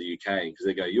moved to the UK, because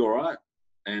they go, you all right?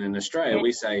 And in Australia,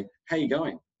 we say, how you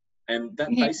going? And that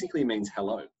basically means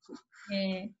hello.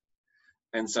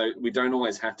 And so we don't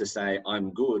always have to say,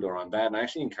 I'm good or I'm bad. And I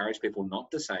actually encourage people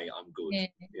not to say, I'm good.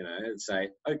 You know, say,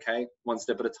 okay, one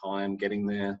step at a time, getting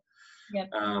there.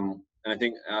 And I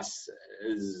think us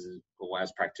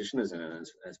as practitioners and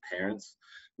as parents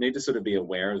need to sort of be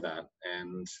aware of that.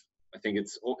 And I think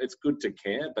it's good to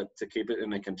care, but to keep it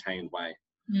in a contained way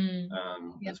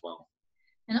as well.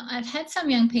 And I've had some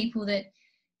young people that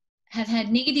have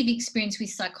had negative experience with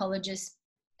psychologists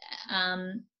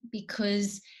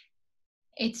because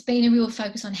it's been a real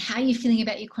focus on how you're feeling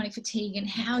about your chronic fatigue and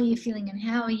how are you feeling and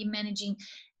how are you managing.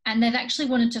 And they've actually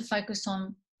wanted to focus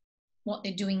on what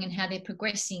they're doing and how they're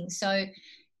progressing. So, you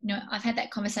know, I've had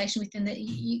that conversation with them that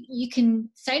you can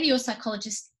say to your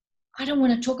psychologist, I don't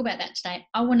want to talk about that today.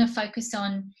 I want to focus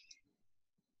on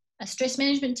a stress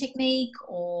management technique,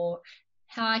 or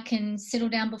how I can settle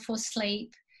down before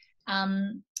sleep.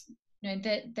 You know,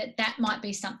 that might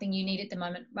be something you need at the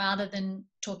moment, rather than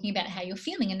talking about how you're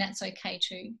feeling, and that's okay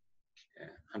too.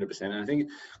 Yeah, 100%. And I think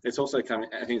it's also I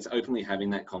think it's openly having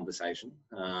that conversation.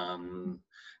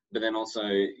 But then also,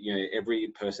 you know, every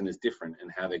person is different in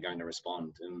how they're going to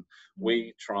respond. And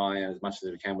we try as much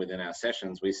as we can within our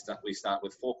sessions, we start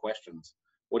with 4 questions.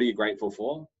 What are you grateful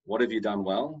for? What have you done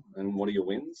well? And what are your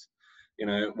wins? You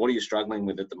know, what are you struggling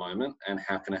with at the moment? And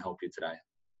how can I help you today?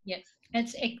 Yes,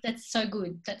 that's so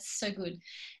good. That's so good.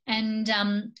 And,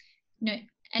 you know,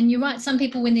 and you're right. Some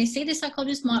people, when they see the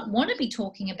psychologist, might want to be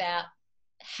talking about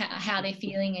how they're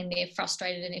feeling, and they're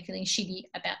frustrated and they're feeling shitty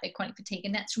about their chronic fatigue,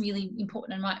 and that's really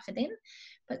important and right for them.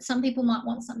 But some people might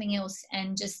want something else,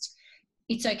 and just,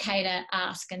 it's okay to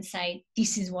ask and say,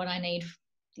 this is what I need.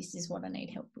 This is what I need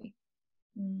help with.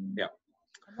 Yeah.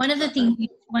 One of the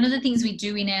things we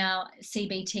do in our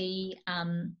CBT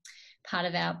part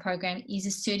of our program is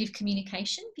assertive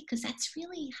communication, because that's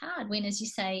really hard when, as you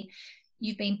say,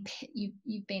 you've been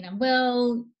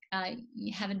unwell,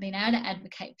 you haven't been able to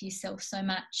advocate for yourself so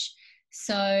much.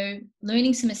 So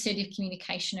learning some assertive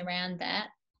communication around that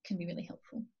can be really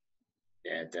helpful.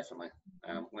 Yeah, definitely.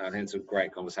 I think it's a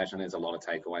great conversation. There's a lot of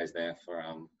takeaways there for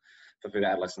for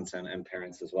adolescents and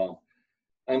parents as well.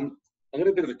 I've got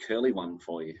a bit of a curly one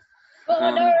for you.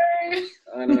 Oh no!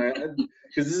 I don't know,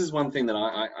 because this is one thing that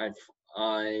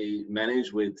I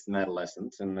manage with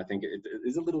adolescents, and I think it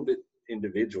is a little bit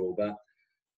individual, but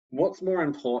what's more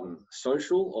important,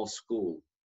 social or school?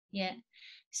 Yeah.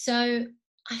 So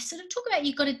I sort of talk about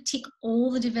you've got to tick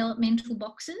all the developmental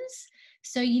boxes.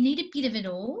 So you need a bit of it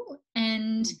all.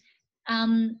 And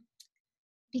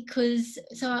because,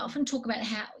 so I often talk about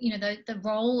how, you know, the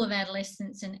role of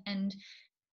adolescence and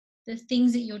the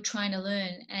things that you're trying to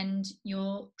learn, and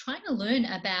you're trying to learn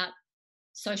about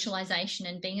socialization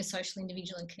and being a social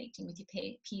individual and connecting with your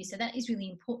peers. So that is really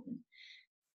important.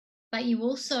 But you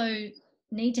also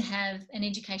need to have an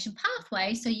education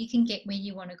pathway so you can get where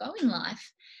you want to go in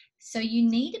life. So you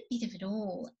need a bit of it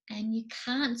all, and you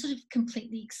can't sort of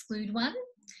completely exclude one.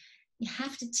 You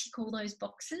have to tick all those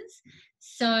boxes.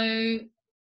 So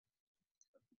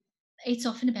it's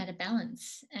often about a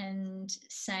balance and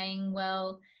saying,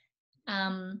 well,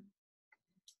 I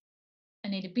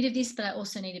need a bit of this, but I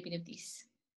also need a bit of this.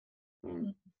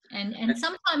 And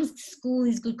sometimes school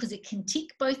is good because it can tick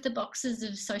both the boxes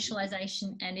of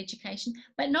socialization and education,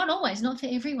 but not always, not for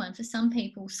everyone. For some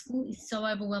people, school is so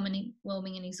overwhelming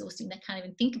and exhausting they can't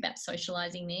even think about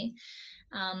socializing there.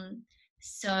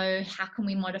 So how can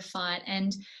we modify it?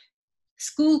 And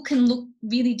school can look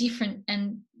really different,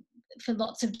 and for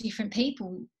lots of different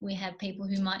people. We have people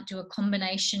who might do a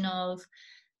combination of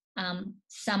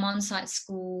some on-site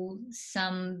school,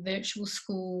 some virtual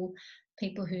school,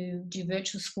 people who do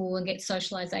virtual school and get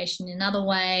socialization in another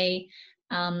way.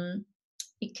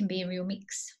 It can be a real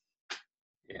mix.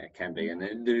 Yeah, it can be.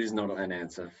 And there is not an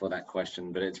answer for that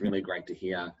question, but it's really great to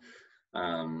hear.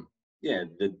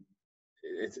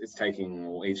 It's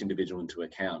taking each individual into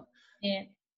account. Yeah.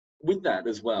 With that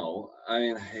as well,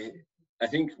 I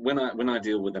think when I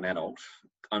deal with an adult,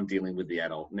 I'm dealing with the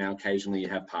adult. Now, occasionally you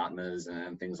have partners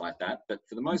and things like that, but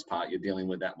for the most part, you're dealing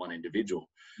with that one individual.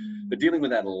 But dealing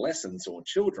with adolescents or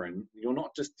children, you're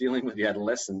not just dealing with the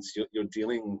adolescents, you're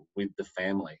dealing with the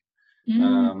family.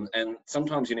 And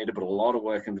sometimes you need to put a lot of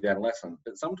work into the adolescent,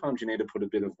 but sometimes you need to put a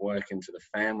bit of work into the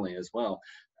family as well.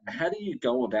 How do you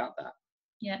go about that?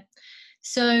 Yeah.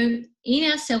 So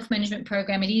in our self-management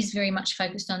program, it is very much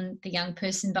focused on the young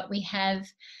person, but we have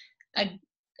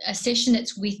a session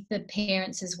that's with the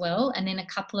parents as well, and then a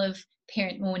couple of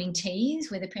parent morning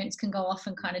teas where the parents can go off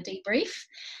and kind of debrief.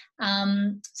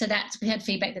 So we had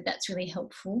feedback that's really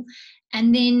helpful.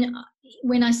 And then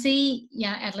when I see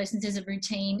adolescents as a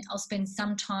routine, I'll spend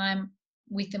some time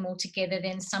with them all together,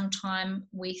 then some time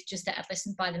with just the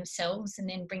adolescent by themselves, and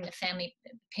then bring the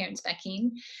parents back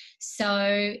in.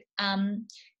 So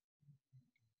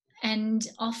and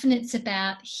often it's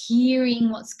about hearing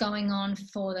what's going on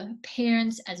for the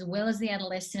parents as well as the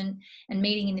adolescent, and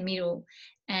meeting in the middle.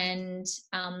 And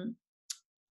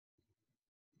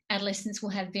adolescents will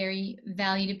have very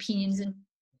valued opinions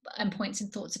and points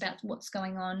and thoughts about what's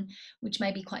going on, which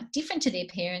may be quite different to their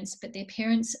parents, but their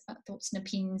parents' thoughts and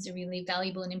opinions are really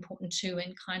valuable and important too,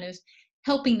 and kind of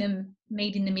helping them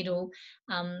meet in the middle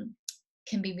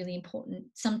can be really important.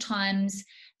 Sometimes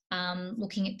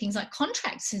looking at things like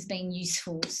contracts has been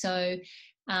useful. So,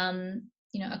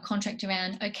 a contract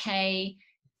around, okay,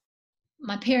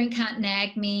 my parent can't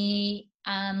nag me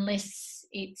unless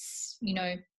it's,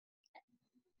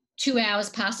 2 hours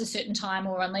past a certain time,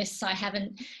 or unless I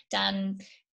haven't done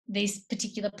these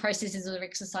particular processes or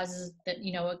exercises that,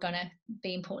 are going to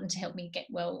be important to help me get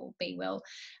well or be well.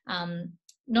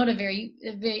 Not a very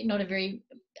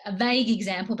vague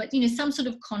example, but some sort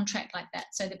of contract like that,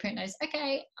 so the parent knows,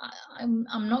 okay, I'm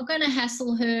not going to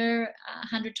hassle her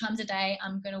 100 times a day.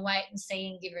 I'm going to wait and see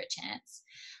and give her a chance.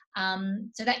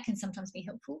 So that can sometimes be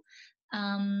helpful,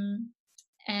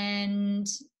 and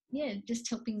just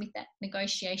helping with that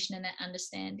negotiation and that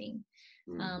understanding.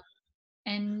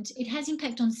 And it has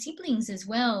impact on siblings as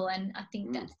well, and I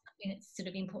think that's something that's sort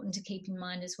of important to keep in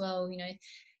mind as well.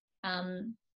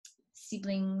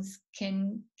 Siblings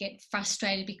can get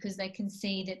frustrated because they can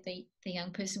see that the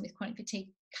young person with chronic fatigue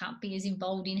can't be as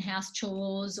involved in house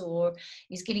chores, or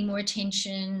is getting more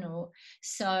attention, or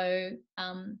so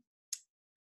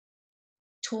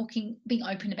being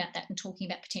open about that and talking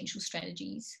about potential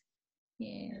strategies.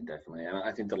 Yeah, definitely. And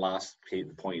I think the last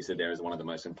point you said there is one of the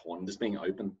most important, just being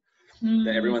open,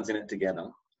 that everyone's in it together.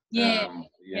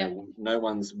 No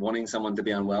one's wanting someone to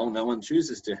be unwell. No one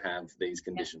chooses to have these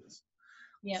conditions.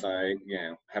 So,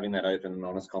 having that open and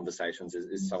honest conversations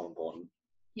is so important.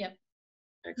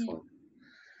 Excellent.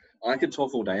 I could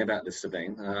talk all day about this,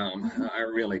 Sabine. I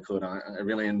really could. I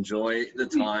really enjoy the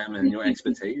time and your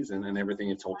expertise and everything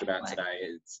you've talked about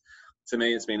today. to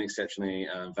me, it's been exceptionally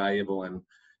valuable, and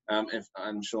if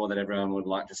I'm sure that everyone would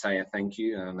like to say a thank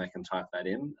you, and they can type that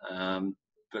in.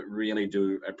 But really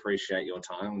do appreciate your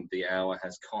time. The hour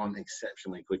has gone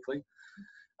exceptionally quickly.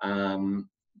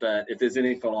 But if there's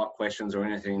any follow-up questions or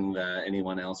anything that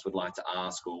anyone else would like to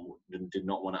ask or did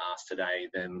not want to ask today,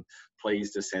 then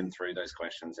please just send through those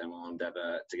questions and we'll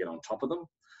endeavour to get on top of them.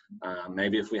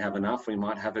 Maybe if we have enough, we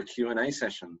might have a Q&A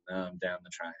session down the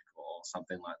track or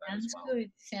something like that as well.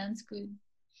 Sounds good.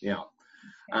 Yeah.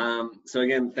 So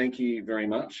again, thank you very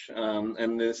much.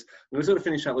 And we'll sort of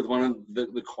finish up with one of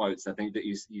the quotes I think that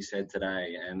you said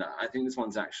today, and I think this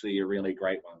one's actually a really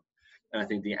great one. And I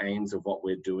think the aims of what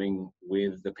we're doing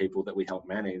with the people that we help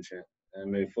manage and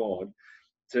move forward,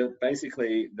 to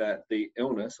basically that the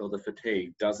illness or the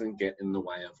fatigue doesn't get in the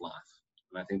way of life.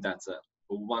 And I think that's a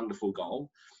wonderful goal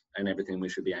and everything we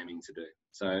should be aiming to do.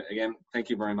 So again, thank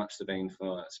you very much, Sabine,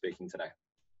 for speaking today.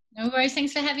 No worries.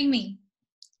 Thanks for having me.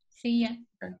 See ya.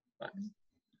 Okay, bye.